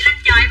đất hay mấy chị lên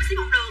trời em ship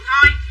không được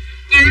thôi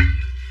nha.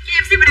 Chứ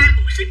em ship ở đây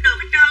cũng ship được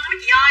hết trơn á mấy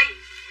chị ơi.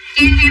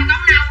 Em theo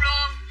gấu nâu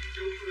luôn.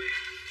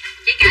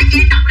 Chị cả che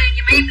cọc liền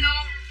giùm em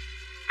luôn.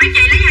 Mấy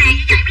chị lấy hàng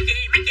như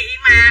vậy mấy chị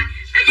mà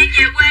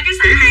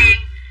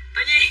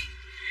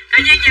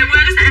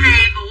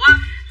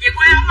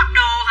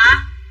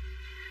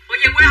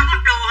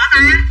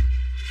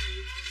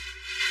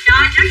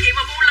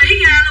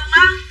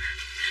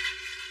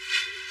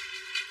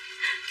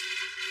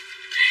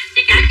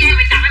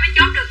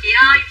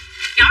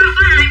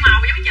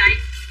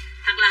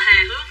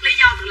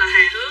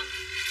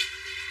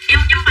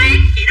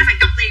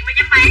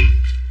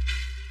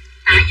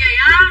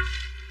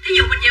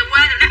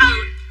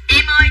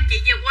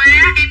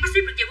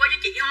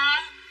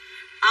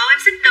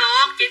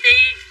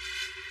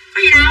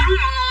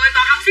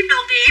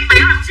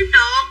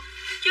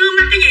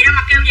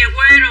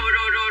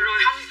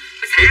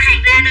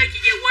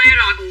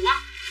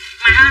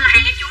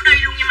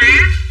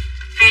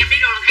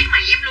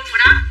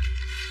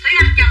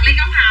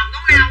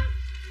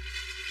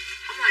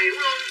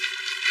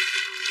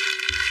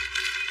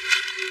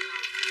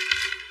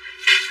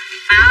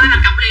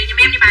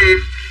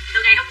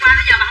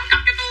tới giờ bà không cặp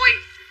cho tôi.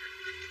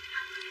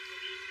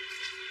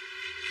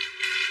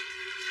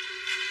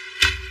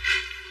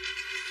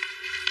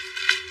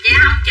 Dạ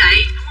không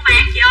chị, không có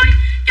bán chị ơi.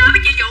 Trời ơi,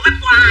 mấy chị dụ em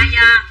hoài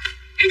à.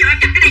 Ví dụ em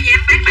chặt cái này về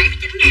em bán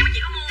 79.000, mấy chị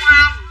có mua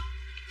không?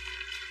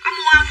 Có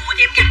mua không? Mua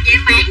thì em chặt về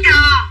em bán cho.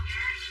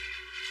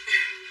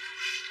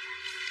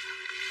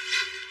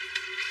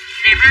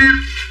 Đẹp ha,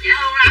 dễ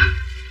thương lắm.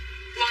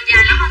 Quần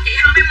dài lắm không chị?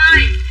 Không em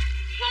ơi.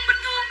 Quần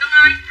bình thường Cưng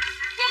ơi.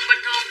 Quần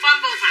bình thường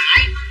form vừa phải.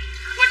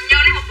 Quỳnh nhớ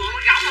lấy một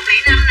bộ gẫu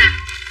 105 nè.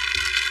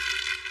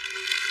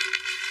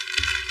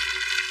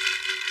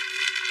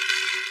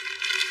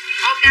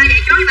 Ok,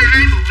 vậy chốt với bà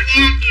 2 bộ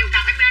nha. Chiều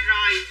cặp em lên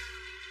rồi.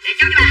 Vậy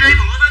chốt với bà 2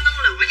 bộ thôi, ngưng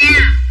lửa nha.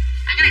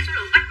 Tại cái này số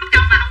lượng ít, mất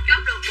công bà không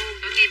chốt được, buồn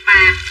tội nghiệp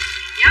bà.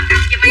 Nhớ cặp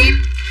giùm em.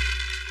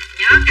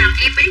 Nhớ cặp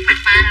em biết mặt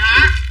bà rồi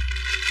đó.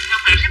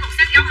 Ngọc Hạnh lấy một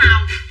set gấu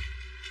hồng.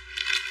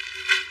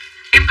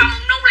 Em còn màu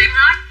nu là em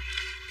hết.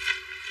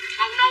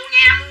 Màu nu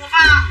nha, mua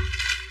phải không?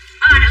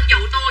 Đó là đừng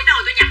dụ tôi, tới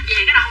hồi tôi nhập về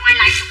cái đầu không ai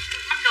lấy,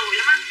 mắc cười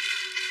lắm á.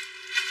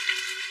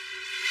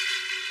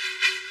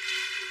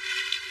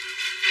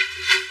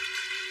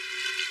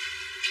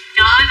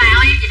 Trời ơi bà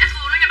ơi, em dễ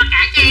thương lắm nha bà,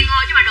 cải trang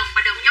thôi chứ bà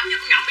đừng giống như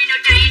con nhộng Pino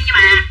Trang nha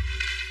bà.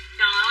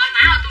 Trời ơi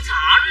má ơi, tôi sợ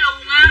nó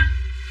luôn á.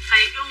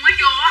 Thiệt luôn á,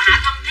 vô á hả,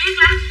 thân thiết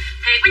lắm.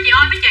 Thiệt mấy chị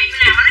ơi, mấy chị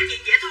nào mà nói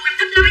chuyện dễ thương em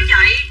thích lắm mấy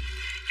chị.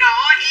 Trời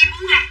ơi, em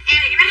muốn hàng, em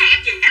thì cái bán hàng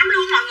em dễ lắm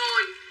luôn mọi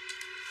người.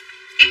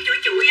 Em chửi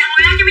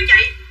thôi á chứ mấy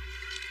chị.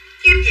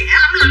 Em dễ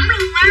lắm lắm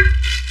luôn á.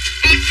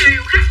 Em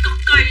chiều khách cực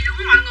kỳ luôn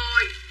á mọi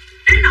người.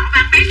 Đến nỗi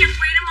bạn bé nhân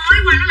viên nó mới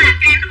qua nó làm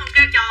cho em, nó còn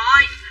kêu trời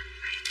ơi.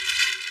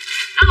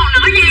 Nó còn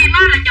nói với em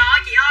á là trời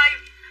ơi chị ơi,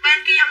 bên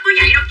kia không có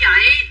vậy đâu chị.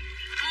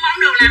 Mua không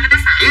được là người ta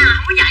xả à,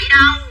 không có vậy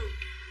đâu.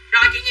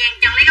 Rồi chị Nhàn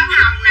Trần lấy gấu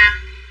hồng nè.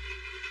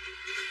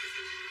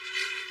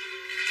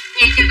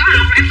 Nhàn Trần gấu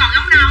hồng rồi em còn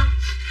gấu đâu.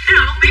 Cái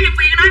đầu con bé nhân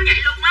viên nó nói vậy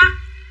luôn á.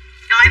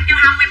 Trời em kêu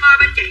không em ơi,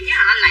 bên chị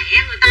hả lẹ,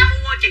 người ta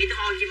mua chị từ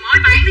hồi chị mới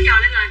bán tới giờ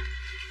lên rồi.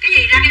 Cái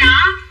gì ra cái đó.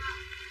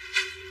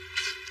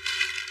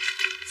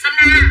 Xin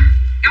ha,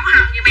 gấu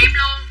hồng giùm em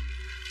luôn.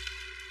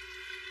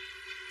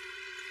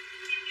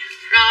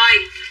 Rồi,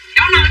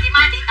 gấu nâu chị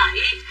Mai Tỷ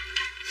Tỷ.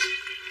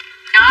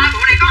 Trời ơi,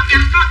 bộ này có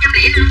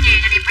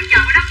 105.000 đẹp quá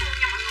trời với đất luôn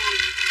nha mọi người.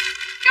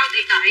 Châu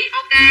Tỷ Tỷ,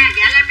 ok,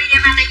 dạ lên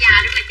pyjama tay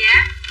dài luôn nè chế.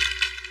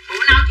 Bộ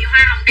nâu chị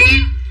Hoa hồng đen.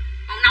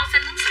 Màu nâu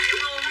xinh muốn xỉu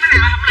luôn, mấy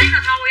bà không lấy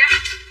nữa thôi á.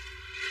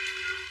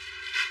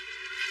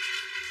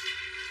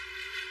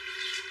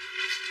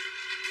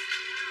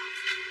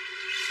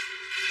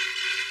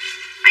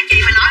 Mấy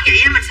chị mà nói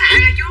vậy á, mình xả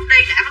ra trước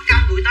đi, đã mất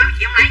công gửi tới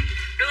chị không lấy.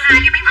 Đưa 2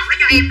 cái mấy mẫu đó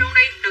cho em luôn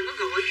đi, đừng có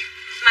gửi.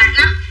 Mệt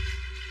lắm.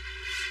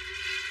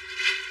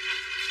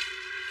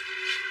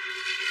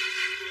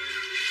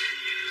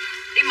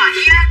 Đi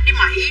Mỹ á, đi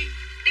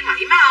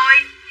Mỹ má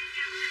ơi.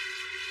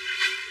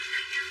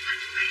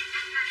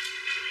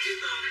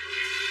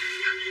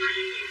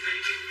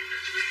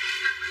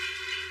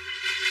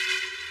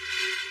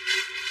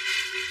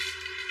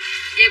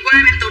 Về quê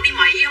em tụi đi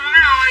Mỹ không á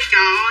má ơi,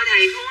 trời ơi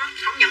thiệt luôn á,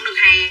 không nhận được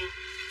hàng,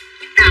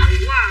 nhức đầu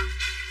quá à.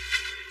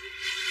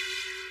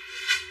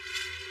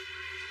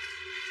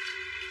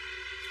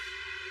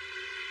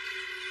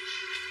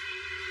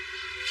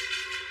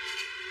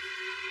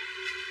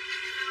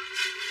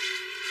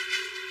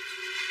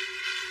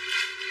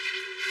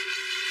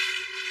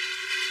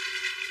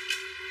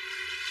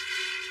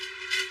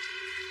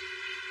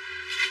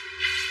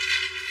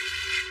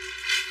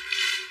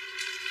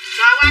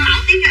 Rồi qua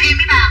mẫu tiếp cho em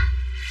mấy bà.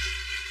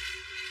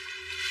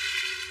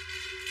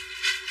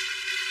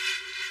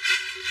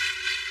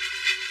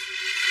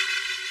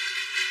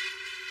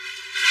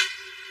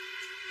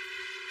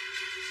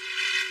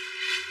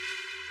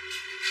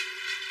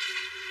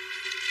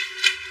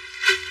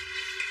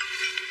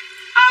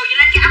 Vậy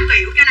lên cái áo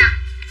kiểu cho nè.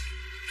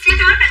 Xếp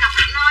hết rồi Ngọc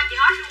Hạnh ơi, chị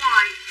hết luôn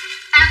rồi.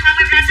 Tam Phong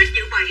em ra xếp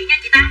dự bị nha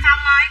chị Tam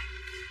Phong ơi.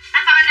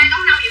 Tam Phong em ra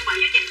gấu nâu dự bị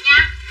cho chị nha.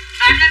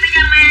 Rồi em lên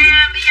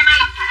pyjama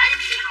lập thể cho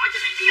chị hỏi từ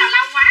nãy tới giờ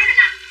lâu quá rồi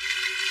nè.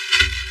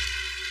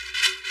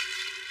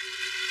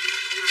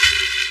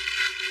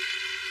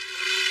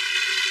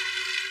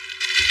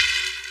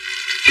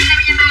 Em lên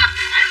pyjama lập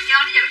thể luôn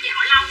chưa? Bây giờ chị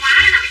hỏi lâu quá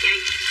rồi nè mấy chị.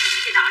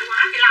 Chị đợi quá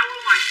chị lâu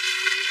luôn rồi.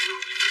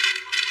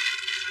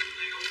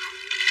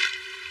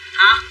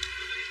 Hả?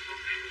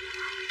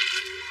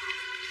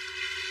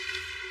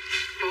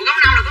 Bộ gấu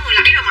nâu là có người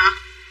lấy rồi mà.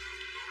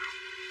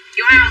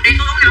 Chị Hoa Hồng đây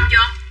có gấu nâu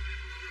chưa?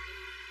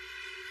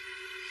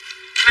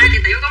 Mai chị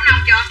Tiểu gấu nâu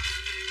chưa?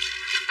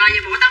 Rồi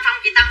giờ bộ Tam Phong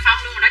chị Tam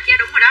Phong luôn rồi đó, chế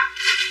đúng rồi đó.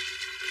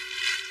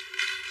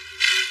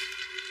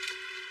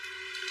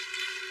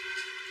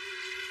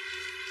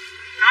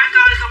 Nói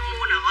coi không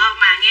mua nữa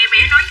mà nghe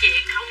bé nói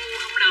chuyện không mua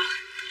không được.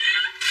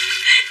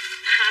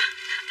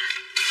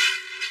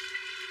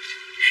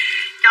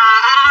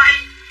 Trời ơi,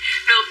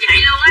 được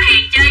vậy luôn á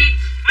hèn chi.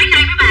 Mấy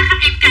nay mấy bà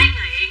khách em cai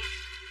nghiện.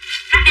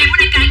 Khách em ở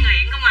đây cai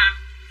nghiện không à.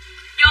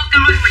 Vô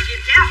coi mà kiềm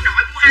chế không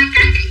nổi, mua 2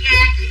 cái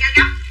chạy ra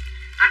gấp.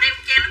 Ở đây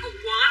con Trang nó cùng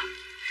quên.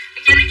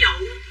 Con Trang nó dụ.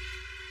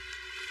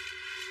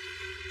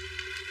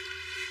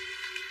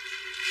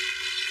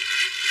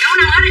 Gấu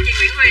nâu hết rồi chị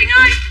Nguyễn Huyền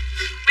ơi.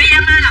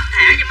 Pyjama lập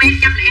thể cho em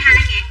 102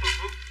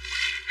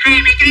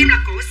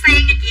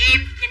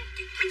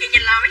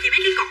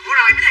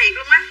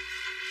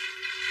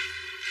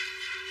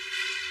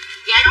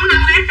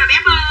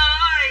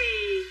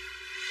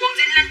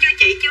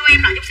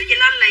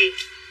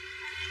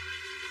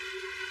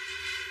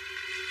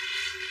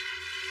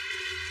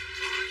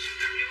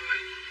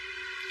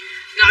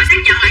 xác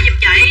nhận lại giùm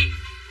chị.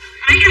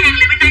 Mấy cái hàng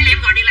lên bên đây là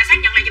em gọi điện lại xác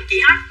nhận lại giùm chị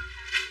hết.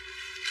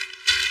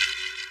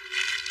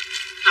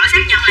 Gọi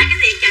xác nhận lại cái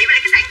gì chị với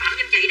lại cái sản phẩm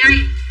giùm chị đi.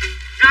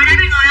 Rồi đây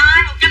mọi người ơi,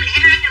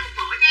 102.000 một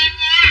bộ cho em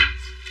nha.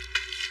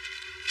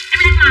 Em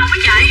lên màu với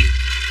chị.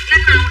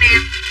 Lên màu nè.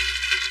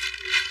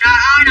 Trời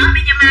ơi, đó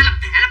pyjama lập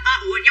thể lập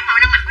ủa giống màu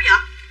đang mặc quá vậy?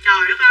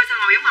 Trời đất ơi, sao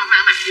màu giống màu mà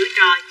mặc dữ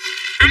trời.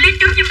 Anh lấy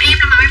chốt giùm em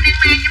là màu em đang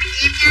mang cho mấy chị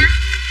em nha.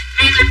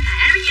 Hàng lập thể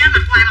nó gì đó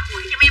mặc hoài mặc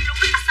quỷ giùm em luôn,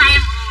 rất là sang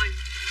mọi người.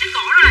 Cái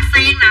cổ rất là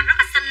sen nè, rất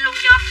là xinh luôn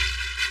cho.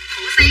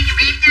 Cổ sen giùm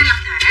em nha, lập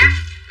thể.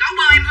 Gấu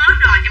bơ em hết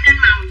rồi, em lên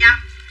màu cho.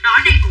 Đó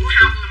đây cổ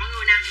hồng nè mọi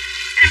người nè.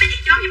 Đây mấy chị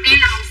chốt giùm em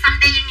là màu xanh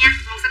đen nha.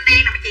 Màu xanh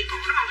đen là mấy chị cổ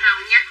nó màu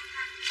hồng nha.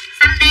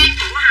 Xanh đen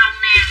cổ hồng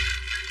nè.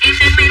 Em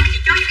đang mang mấy chị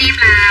chốt giùm em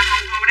là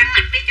màu đang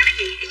mặc đi cho nó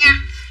dễ nha.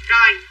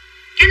 Rồi,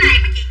 cái này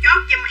mấy chị chốt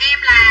giùm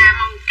em là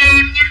màu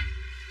cam nha.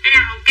 Đây là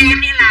màu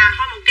cam đi là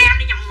thôi màu cam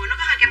đi nha mọi người, nó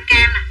có hơi cam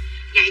cam nè.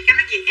 Vậy cho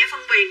nó dễ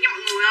phân biệt nha mọi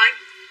người ơi.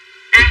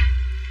 Đây,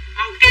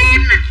 màu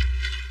cam nè.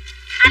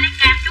 Anh lấy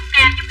cam chút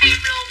em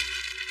luôn.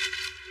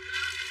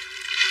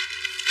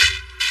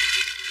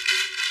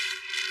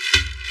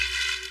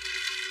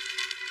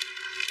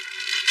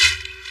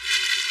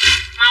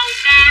 Màu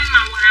cam,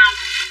 màu hồng.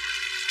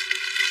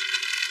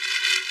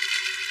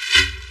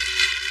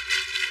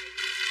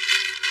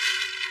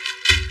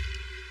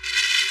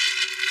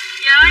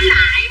 Với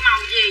lại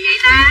màu gì vậy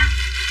ta?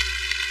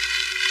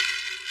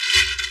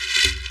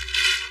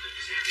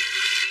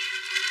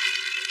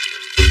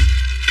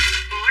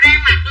 Bộ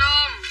đang mặc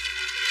luôn.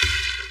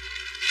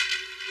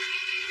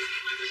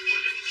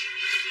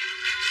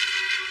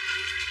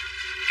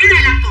 Cái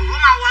này là cổ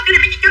màu, cái này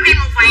mấy chị chốt em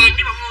màu vàng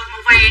đi mọi người,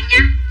 màu vàng nha.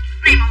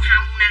 Cái này màu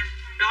hồng nè,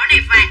 đó này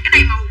vàng, cái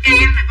này màu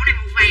cam nè, cái này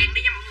màu vàng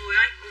đi nha mọi người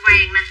ơi, màu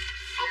vàng nè.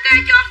 Ok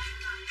chưa?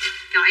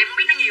 Trời em không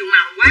biết nó nhiều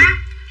màu quá,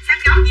 sát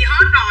giống gì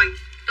hết rồi.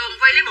 Tường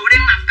Vi lấy bộ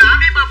đang mặc có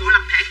cái bộ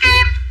lập thể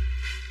cam.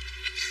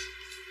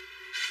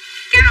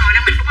 Cam rồi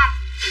đang mặc đúng không?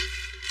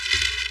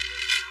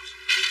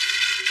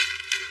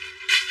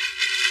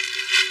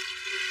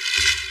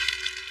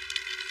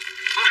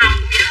 Màu hồng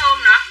cũng dễ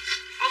thương nữa.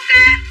 Ok.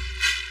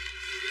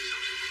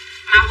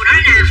 Màu của nó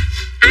nè.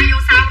 Ai vô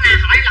sau nè,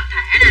 hỏi lập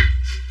thể nè.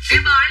 Cái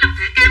bơ lấy lập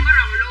thể cam có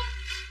rồi luôn.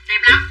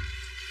 Đẹp lắm.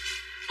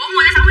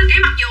 40 đến 60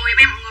 kg mặc dừa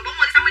em mọi người,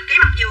 40 đến 60 kg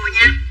mặc dừa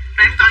nha.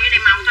 Rồi em còn như này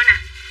màu thôi nè.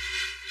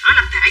 Đó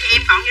lập thể cho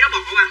em còn như đó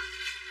bộ à.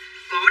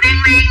 Bộ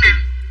đang mang nè.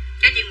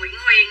 Cho chị Nguyễn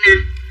Huyền nè.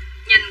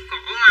 Nhìn cổ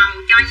màu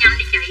cho nhanh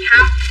đi chị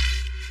không?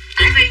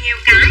 Tại vì nhiều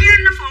cái á,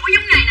 nó phối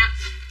giống này nè.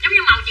 Giống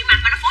như màu chị mặc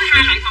mà nó phối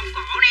hai loại màu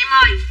cổ nè em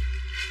ơi.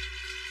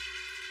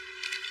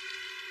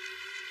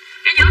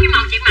 Cái giống như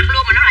màu chị mặc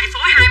luôn mà nó lại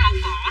phối hai màu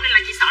cổ nên là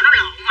chị sợ nó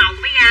lộn màu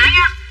của mấy gái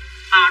á.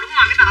 Đúng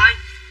rồi mấy bà ơi.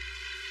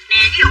 Nè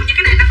ví dụ như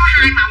cái này nó có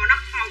hai màu mà nó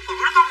màu cổ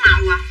nó có một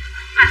màu à.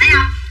 Bà thấy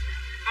không?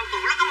 Màu cổ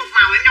nó có một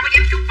màu em đâu có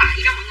dám chút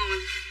bậy đâu mọi người.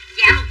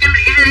 Giá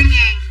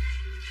 102.000.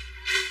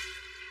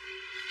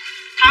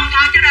 Thon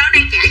thon chứ đó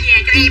đang trả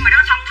về cho em mà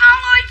nó thon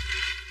thon ơi.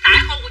 Tại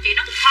khu của chị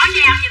nó cũng khó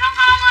giao gì thon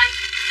thon ơi.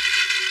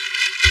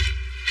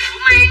 Bộ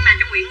mang nè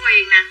cho Nguyễn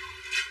Huyền nè.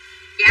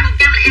 Giá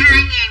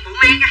 102.000. Bộ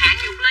mang cho hãng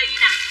Nhục Ly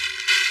nè.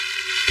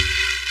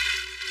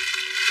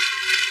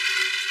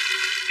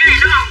 Cái này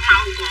nó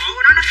màu cổ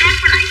của nó khác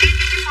với lại cái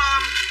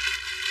form.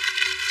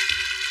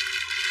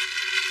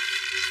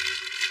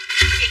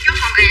 Chị chốt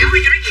màu áo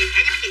đi cho nó dễ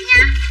cho chị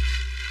nha.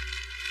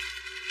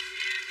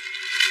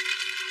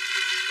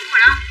 Đúng rồi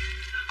đó.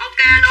 Ok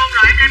luôn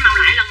rồi em lên màu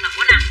lại lần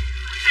nữa nè.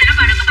 Đây nó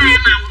có 3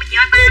 màu, mấy chị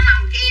ơi 3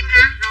 màu cho em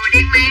ha. Rồi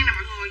đen mang nè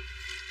mọi người.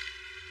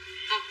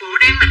 Một bộ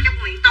đang mặc cho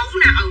Nguyễn Tú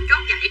nè,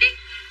 chốt vậy đi.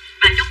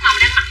 Bà chốt màu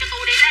đang mặc cho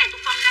tôi đi, đấy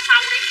tôi phân ra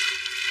sau đi.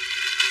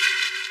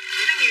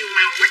 Nó nhiều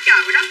màu quá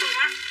trời quá đất luôn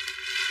á.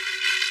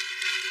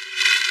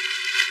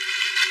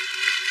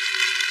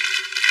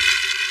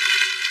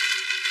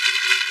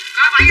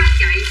 Có váy không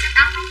chị? Set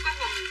áo rút có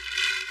quần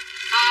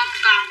ôm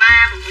còn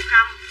 3 bộ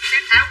không?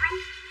 Set áo rút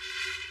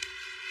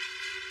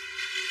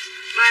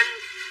bên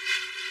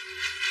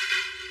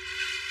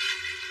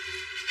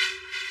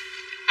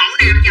mẫu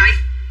nào chị?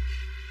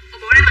 Một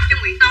bộ đang mặc cho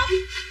Nguyễn Tú.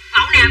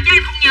 Mẫu nào chứ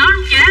em không nhớ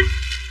luôn chứ.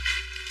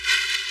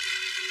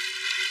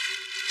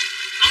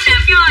 Mẫu nào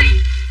chứ ơi?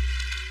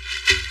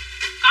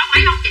 Có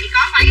váy không chị?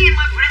 Có váy em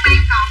ơi, bộ đang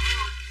mang còn mọi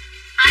người.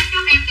 Ai cho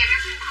em kèm em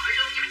số điện thoại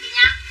luôn nha mấy chị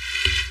nha.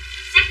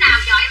 Set nào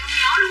trời em không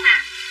nhớ luôn nè.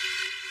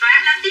 Rồi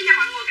em lên tiếp cho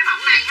mọi người cái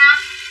mẫu này ha.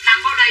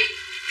 Làm body.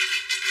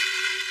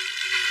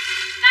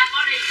 Làm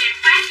body kèm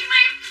phát giùm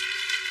em.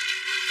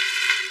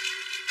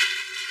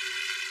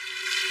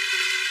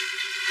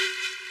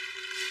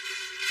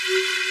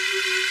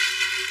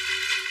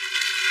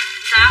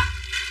 Sao?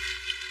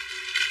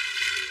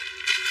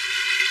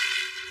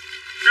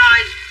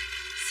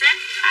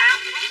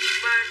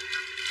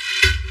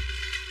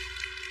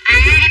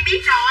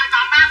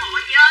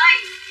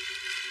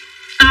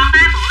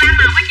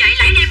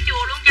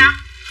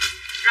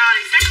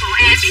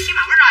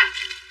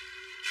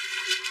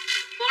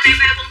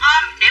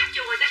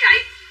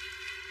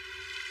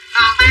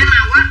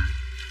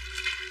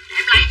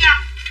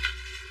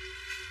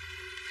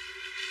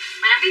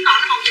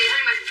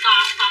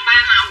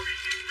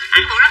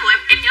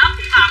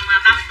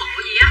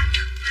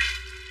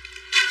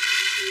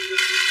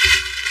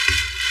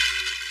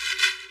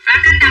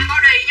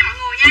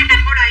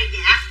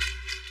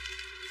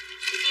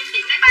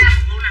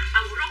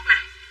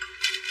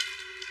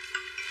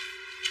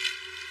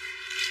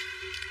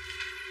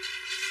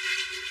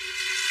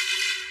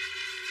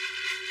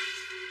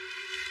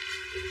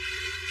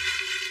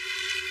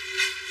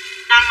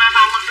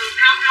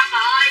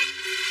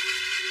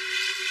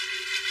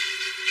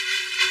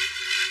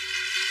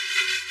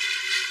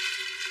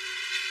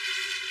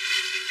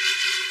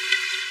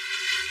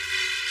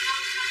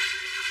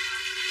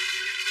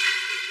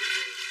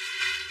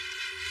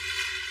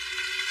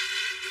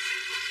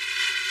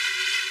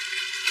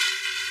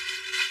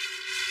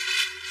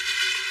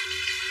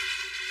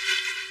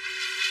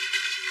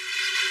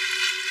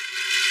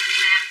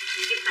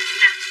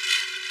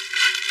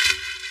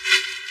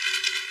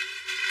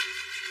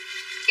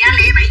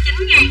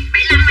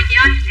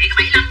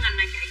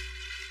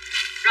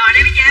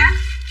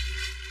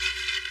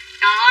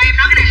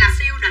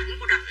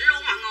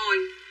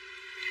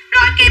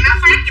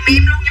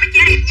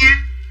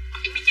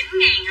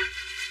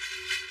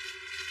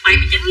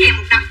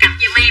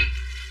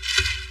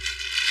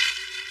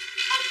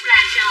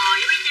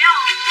 chế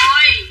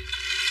ơi.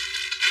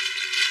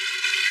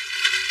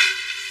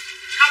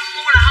 Không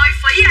mua là hơi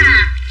phí à.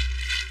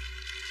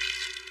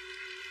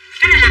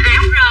 Cái này là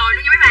áo rồi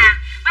luôn nha mấy bà.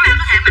 Mấy bà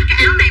có thể mặc cái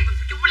áo này mà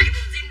chung với lại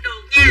quần jean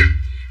được nha.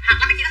 Hoặc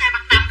là mấy chị có thể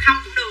mặc đầm không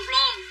cũng được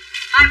luôn.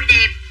 Hơi bị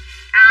đẹp.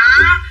 Đó,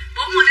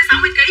 40 tới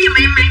 60 kg giùm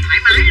em mang thoải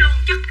mái luôn,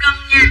 chất gân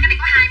nha. Cái này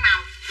có 2 màu.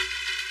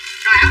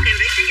 Rồi áo kiểu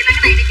đi, chị lên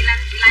cái này đi, chị lên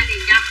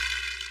liền cho.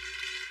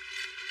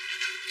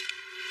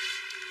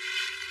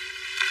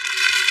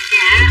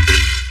 Dạ,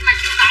 nhưng mà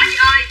chưa có chị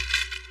ơi.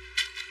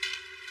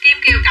 Kim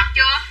Kiều cặp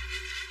chưa?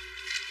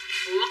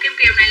 Ủa Kim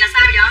Kiều này là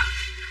sao vậy?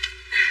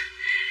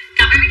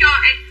 Cặp em mới vô,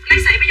 lấy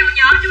sĩ mới vô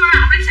nhóm chứ mà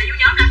không lấy sĩ vô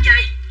nhóm làm gì?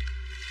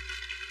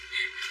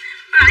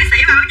 Mà lấy sĩ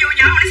vào vô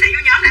nhóm, lấy sĩ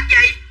vô nhóm làm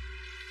gì?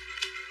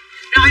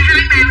 Rồi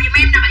 2 màu giùm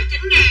em là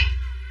 79 ngàn.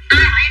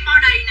 Ai hỏi em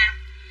body nè.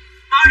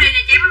 Body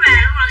này chị mới về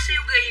luôn là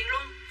siêu ghiền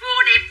luôn. Vừa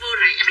đẹp vừa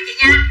rẻ mấy chị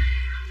nha.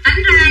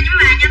 Tính ra với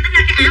bà nha, tính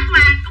ra cái áo của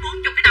ba có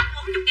 40, cái đầm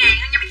có 40 ngàn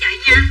nha mấy chị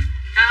nha.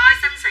 Trời ơi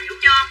xinh xỉu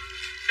chưa.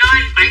 Rồi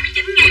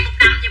 79 ngàn một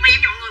đầm giùm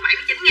em mọi người,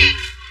 79 ngàn.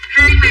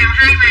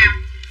 2 màu.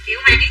 Kiểu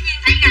mà dĩ nhiên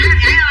thấy gái là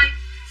gái ơi.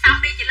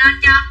 Xong đi chị lên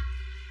cho.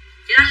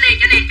 Chị lên liền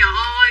cho nè, trời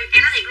ơi.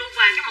 Em nói thiệt luôn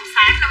về cái màu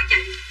xám đó mấy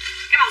chị.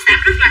 Cái màu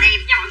xám rất là đẹp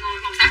nha mọi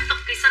người. Màu xám cực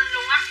kỳ xinh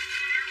luôn á.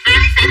 Ai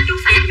lấy xám chút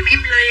xám giùm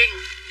em liền.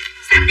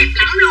 Xám đẹp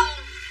lắm luôn.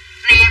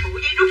 Nè bộ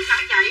dây rút nè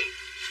mấy chị.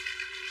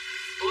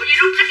 Bộ dây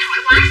rút khách hỏi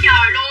quá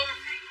trời luôn.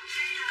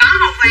 Có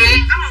màu vàng,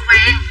 có màu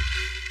vàng.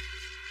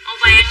 Màu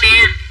vàng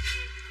nè.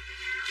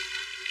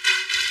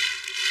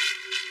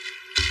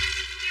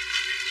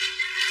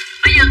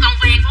 Bây giờ còn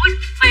vàng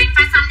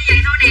pha xanh như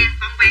vậy thôi nè.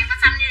 Còn vàng pha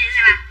xanh như vậy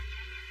nè bà.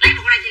 Lấy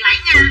bộ này thì lấy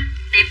nha.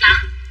 Đẹp lắm.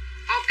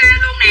 Ok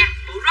luôn nè.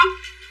 Bộ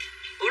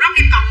rút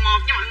em còn 1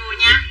 nha mọi người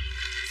nha.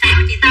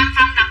 Sáng chị Tam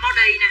Phong đầm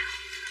body nè.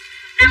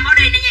 Đầm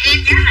body này nhà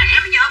em giá rẻ.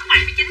 Bây giờ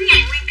 79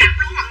 ngàn nguyên cặp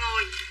luôn mọi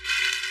người.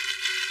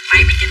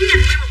 79 ngàn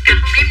nguyên một cặp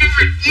mà em đang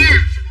mặc nha.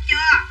 Xinh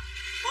chưa?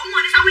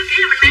 40 đến 60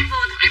 kg là mình mang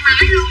vừa thoải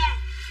mái luôn.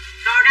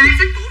 Rồi đây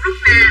xách bộ rút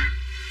nè.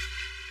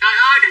 Trời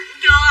ơi đỉnh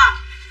chưa?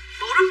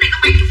 Bộ rút này có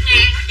 70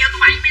 ngàn, nó chưa có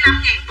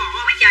 75 ngàn bộ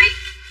mấy chị.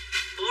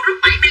 Bộ rút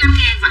 75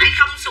 ngàn, vải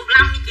không xù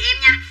lông nha chị em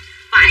nha.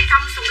 Vải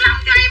không xù lông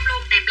cho em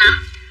luôn, đẹp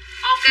lắm.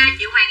 Ok,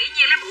 chị Hoàng Ý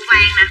Nhiên lấy bộ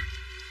vàng nè.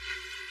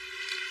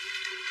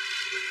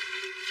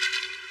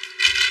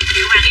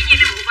 Chị Hoàng Ý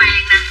Nhiên lấy bộ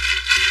vàng nè.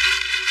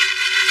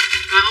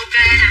 Rồi ok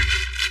nè.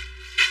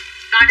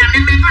 Rồi đầm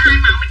đang có 2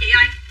 màu mấy chị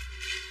ơi.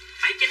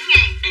 79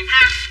 ngàn, đẹp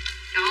ha.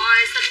 Trời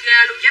ơi, xinh ghê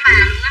luôn với bà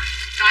luôn á.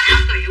 Rồi áo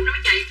kiểu đó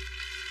mấy chị.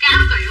 Cái áo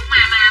kiểu mà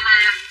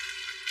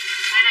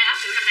đây áo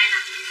kiểu nằm đây nè.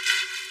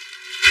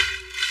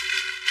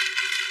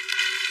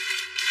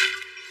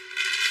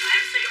 Để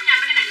em xíu nha,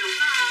 mấy cái này lụt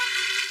nó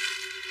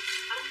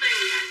không tiêu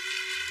rồi vậy.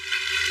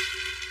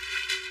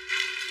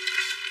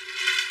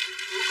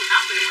 Ủa cục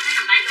áo kiểu nó thấy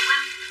nằm đây luôn á.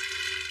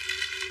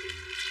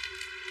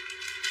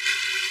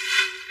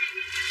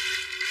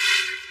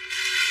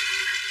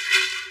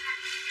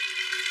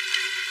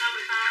 Sao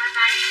người ta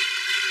đây.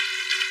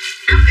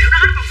 Áo kiểu nó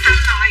hết màu xanh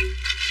rồi.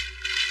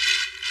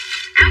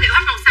 Áo kiểu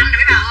hết màu xanh nè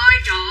mấy bà ơi.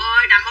 Trời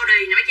ơi đầm body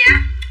nè mấy chị.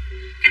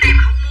 Cái này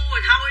mà không mua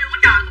rồi thôi luôn á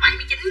trời. Có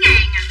 79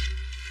 ngàn à.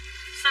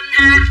 Xinh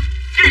ha.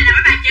 Cái này là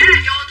mấy bà chế là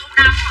vô thu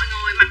đông mọi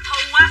người. Mặc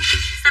thu á.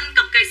 Xinh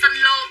cực kỳ xinh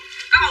luôn.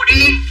 Có màu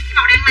đen. Cái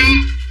màu đen mang.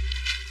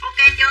 Ok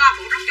chưa?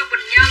 Bộ rút cho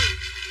Quỳnh Như.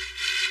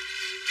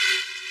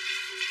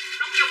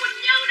 Rút cho Quỳnh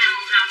Như nè.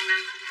 Màu hồng nè.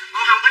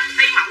 Màu hồng anh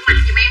phi mẫu mặc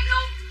giùm em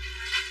luôn.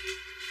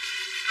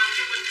 Hồng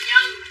cho Quỳnh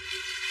Như.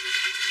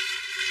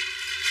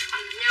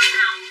 Quỳnh Như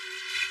hồng.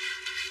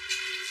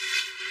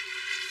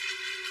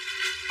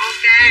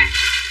 Ok.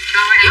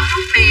 Rồi áo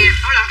rút nè.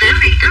 Áo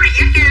này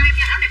giá cao em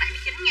nha. Áo này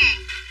 79 ngàn.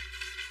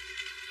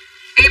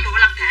 Em bộ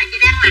lập thể chị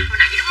đang mặc hồi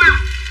nãy đúng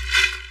không?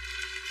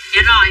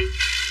 Dạ rồi.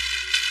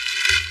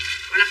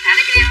 Bộ lập thể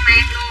đó chị đang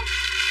mang luôn.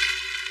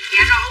 Dạ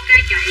rồi ok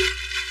chị.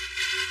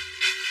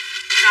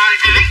 Rồi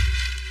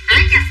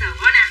ái trà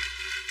sữa nè.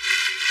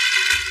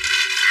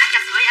 Ái trà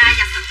sữa ai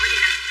trà sữa gì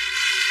nè.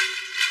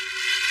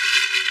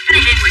 Cái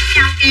này hàng Quảng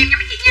Châu cho em nha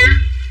mấy chị nha.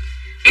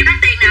 Em nói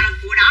tiền nào là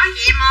của đó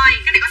chị em ơi.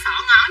 Cái này có sọ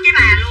ngón với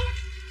bà luôn.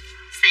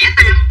 Xẻ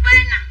tà một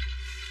bên nè.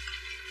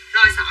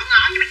 Rồi sọ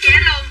ngón cho mấy chế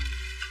luôn.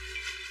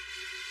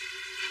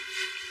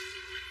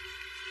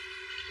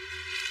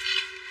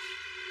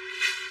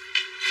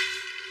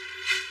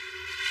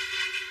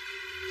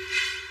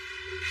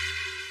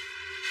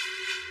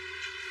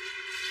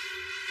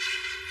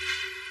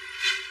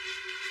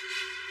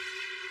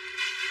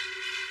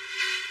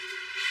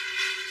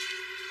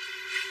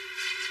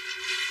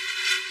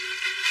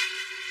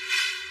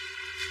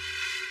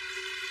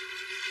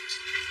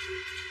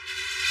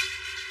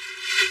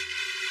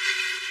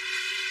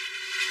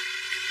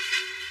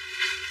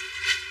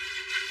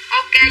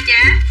 Ok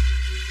chế.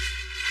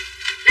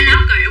 Lên áo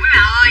kiểu mấy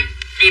bà ơi.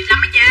 Đẹp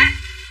lắm mấy chế.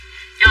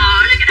 Trời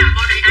ơi lên cái đầm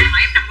body. Ai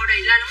hỏi em đầm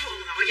body lên không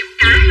ủng hộ giùm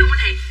cái luôn á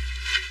thiệt.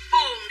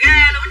 Buồn ghê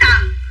luôn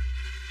trời.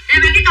 Đây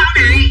mấy cái con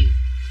này.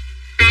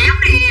 Áo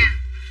nè.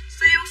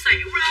 Siêu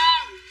xỉu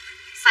luôn.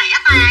 Xẻ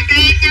tà cho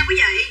em nha quý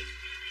vị.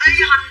 Y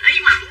hình y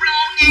mẫu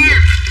luôn nha.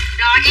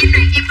 Rồi em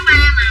này em có 3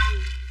 màu.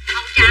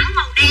 Màu trắng,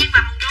 màu đen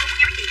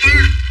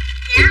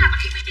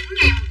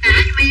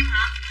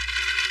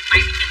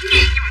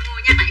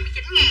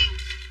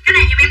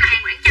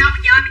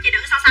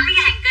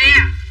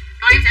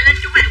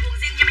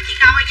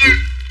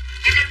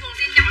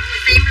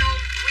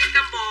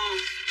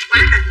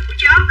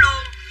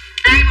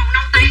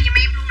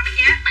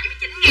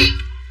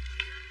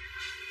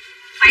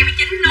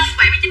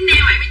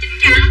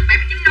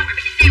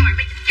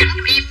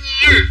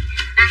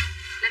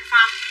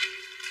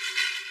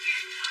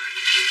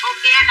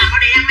bà có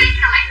đi đăng đi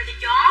chứ đâu lấy được thì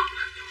chốt.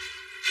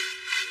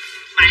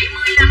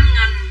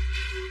 75.000.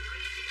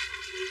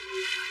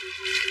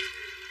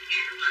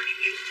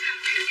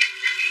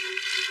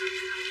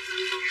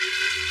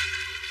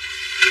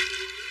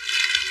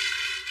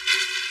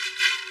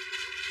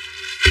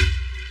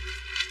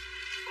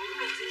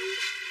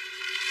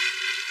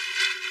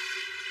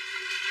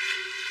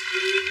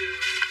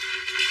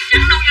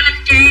 Trắng đu cho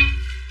Linh Trang.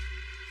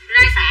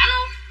 Ra xả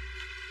luôn.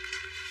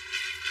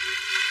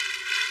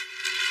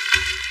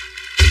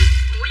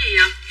 Mũi gì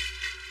vậy?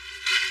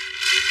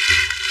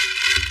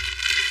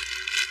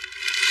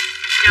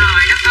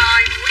 Trời đất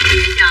ơi, mũi gì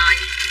vậy trời?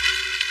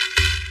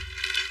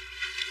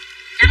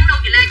 Trắng đu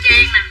chị Lê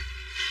Trang nè.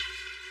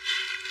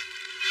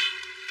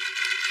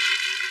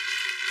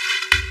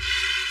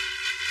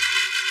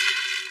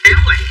 Áo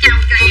Quảng Châu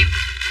cho em.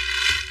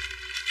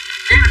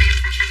 Áo này em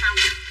xả sau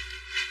vậy.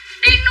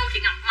 Đen đu chị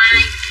Ngọc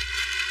Mai.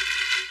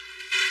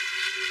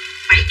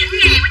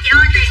 79.000 mấy chị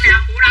ơi, tiền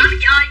nào của đó mấy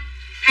chị ơi.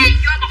 Hàng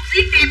vô bọc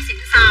zip cho em xịn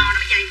sò đó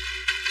mấy chị.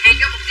 Hàng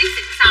vô bọc zip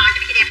xịn sò cho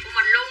mấy chị đẹp của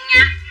mình luôn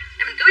nha.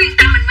 Để mình cứ yên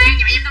tâm mình mang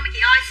giùm em thôi mấy chị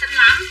ơi, xinh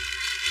lắm.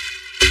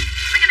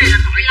 Mấy cái này là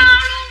khỏi lo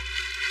luôn.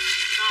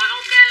 Rồi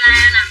ok la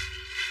nè.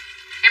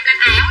 Em lên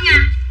áo nha.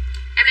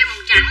 Em lên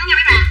màu trắng nha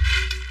mấy bà.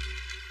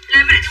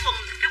 Lên với lại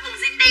cái quần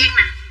jean đen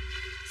nè.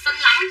 Xinh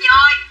lắm mấy chị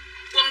ơi.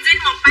 Quần jean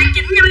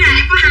 139 nha mấy bà,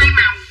 em có 2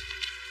 màu.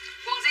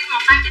 Quần jean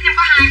 139 em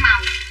có 2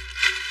 màu.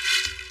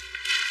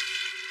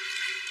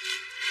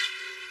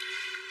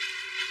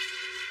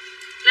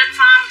 Lên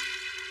form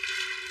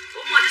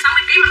 40 đến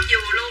 60 kg mặc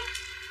vừa luôn.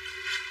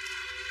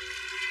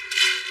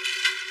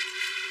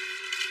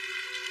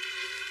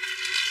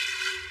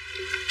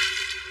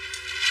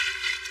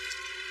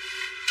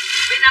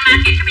 Pyjama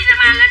kẹp cái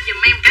pyjama lên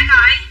giùm em cái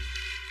coi.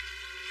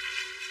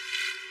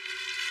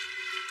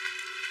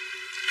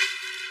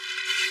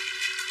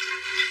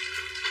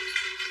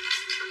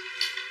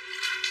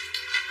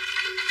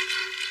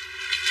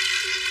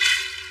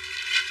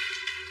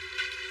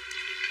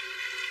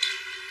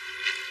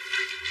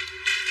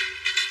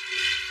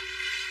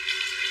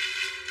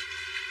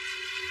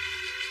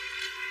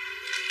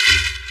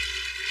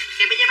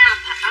 Kẹp pyjama là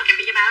thật, kẹp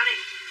pyjama đó đi.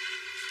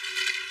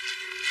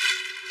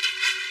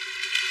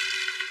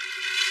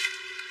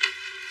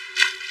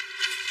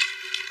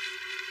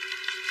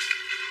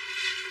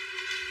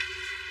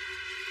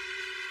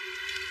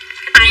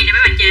 Cái tay này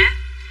mấy bạn chế.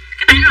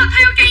 Cái tay nó là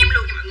theo cho em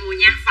luôn nha mọi người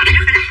nha. Phải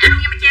rất là đã luôn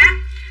nha mấy chế.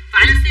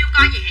 Phải là siêu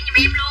co giãn giùm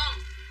em luôn.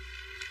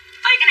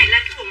 Ơi cái này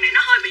lên cái quần này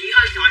nó hơi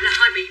gọi là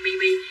hơi bị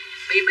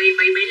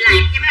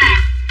lạc nha mấy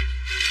bạn.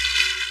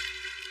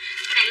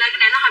 Cái này lên cái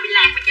này nó hơi bị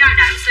lạc với chứ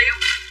đợi một xíu.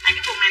 Tại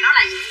cái quần này nó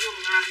là dạng quần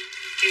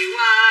kiểu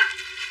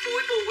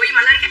bụi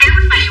mà lên cái áo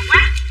bánh bèo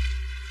quá.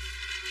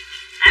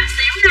 Đợi một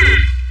xíu nè.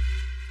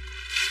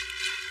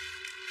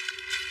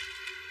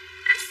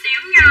 Đợi một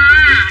xíu nha.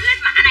 Lên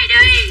mã này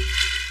đi.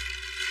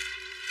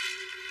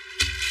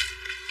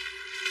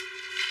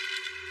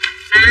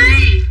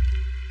 Đây.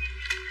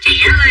 Trẻ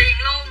liền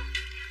luôn.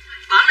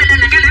 Bẩn này lên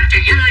là cái áo trẻ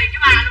liền với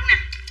bà luôn nè.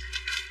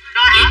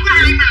 Rồi áo có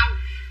 2 màu.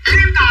 Áo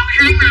em còn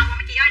 2 màu mà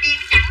mấy chị ơi, đen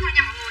với trắng thôi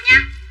nha mọi người nha.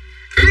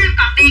 Áo em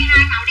còn đen 2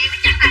 màu, đen với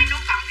trắng này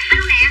luôn, còn cả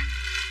luôn nè.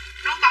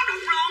 Nó còn đủ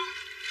luôn.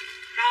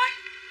 Rồi.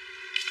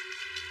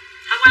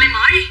 Thôi qua lên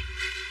mở đi.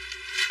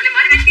 Qua lên mở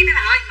đi bán tiếp với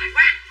bà ơi, mệt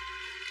quá.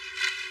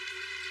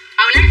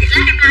 Lát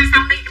em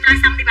like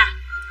xong đi bà.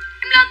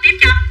 Em lên tiếp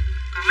cho.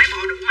 Còn mấy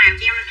bộ đủ màu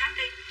treo lên hết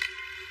đi.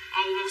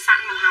 Màu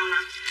xanh, màu hồng nè.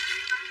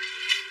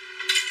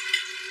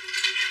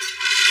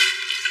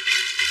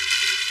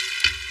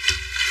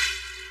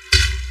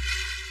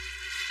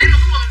 Lấy một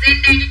cái quần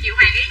jean đen cho Triệu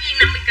Hoàng Ý Nhiên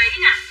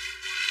 50kg nè.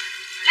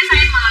 Lấy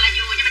size M là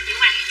vừa cho mình Triệu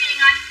Hoàng Ý Nhiên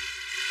ơi.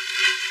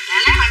 Để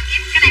lát bà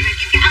kiếm cái này, bà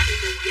kiếm cái áo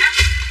bụi á.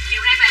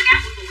 Chiều nay bà cái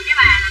áo bụi với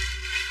bà nè.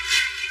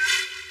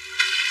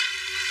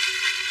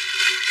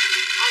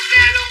 Ok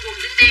luôn, quần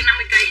jean đen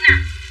 50kg nè.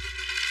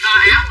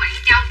 Rồi áo Quảng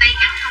Châu tay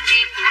ngắn không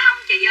em? Dạ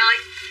không chị ơi.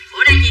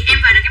 Ủa đây chị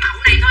em về được cái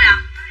mẫu này thôi à?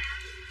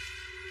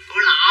 Cổ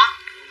lọ.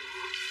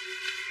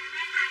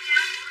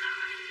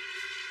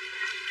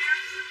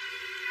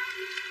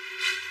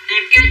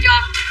 Đẹp kia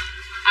chưa?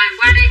 Rồi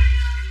qua đi.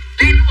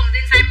 Lấy cái quần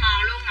jean size M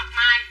luôn, Ngọc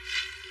Mai.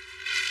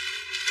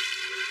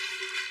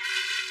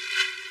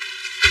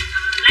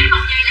 Lấy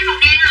màu gì? Lấy màu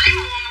đen hay lấy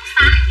màu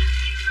xanh?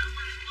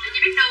 Để chị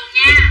biết đường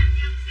nha.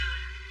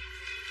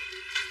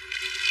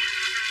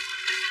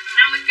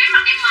 50kg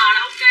mặc M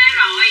là ok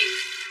rồi.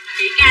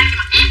 Chị ra chị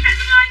mặc S nè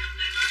Cưng ơi.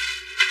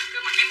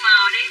 Cưng mặc M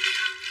đi.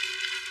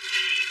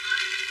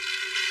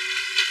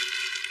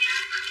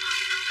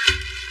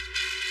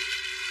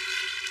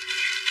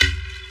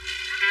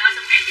 Trời ơi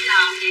xong S thì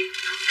lò gì.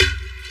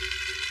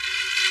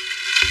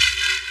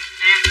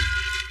 Nè.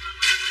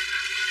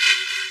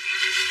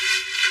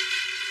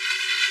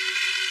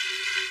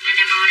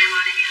 Nè mò nè.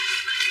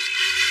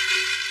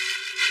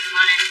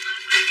 Mò nè.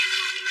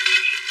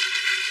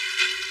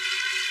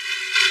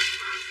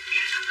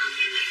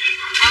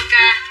 Ok.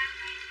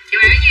 Chị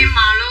bảo như em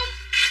mò luôn.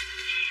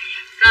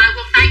 Rồi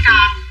quần tay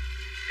còn.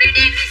 Ri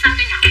đen, ri xanh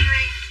cho nhỏ ri.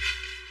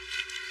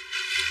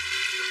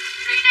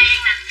 Ri đen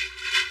nè.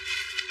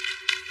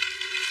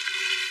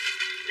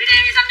 Đi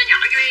đen đi xanh cho nhỏ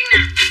Duyên nè.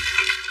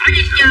 Có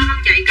gì chơi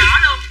không chị? Có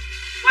luôn.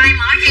 Quay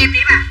mở cho em đi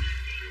bà.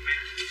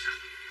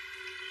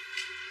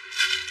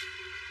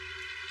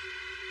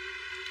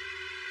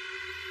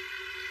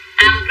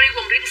 À, một riêng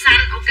quần riêng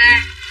xanh, ok.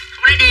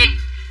 Không lấy đen.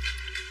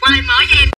 Quay mở cho em.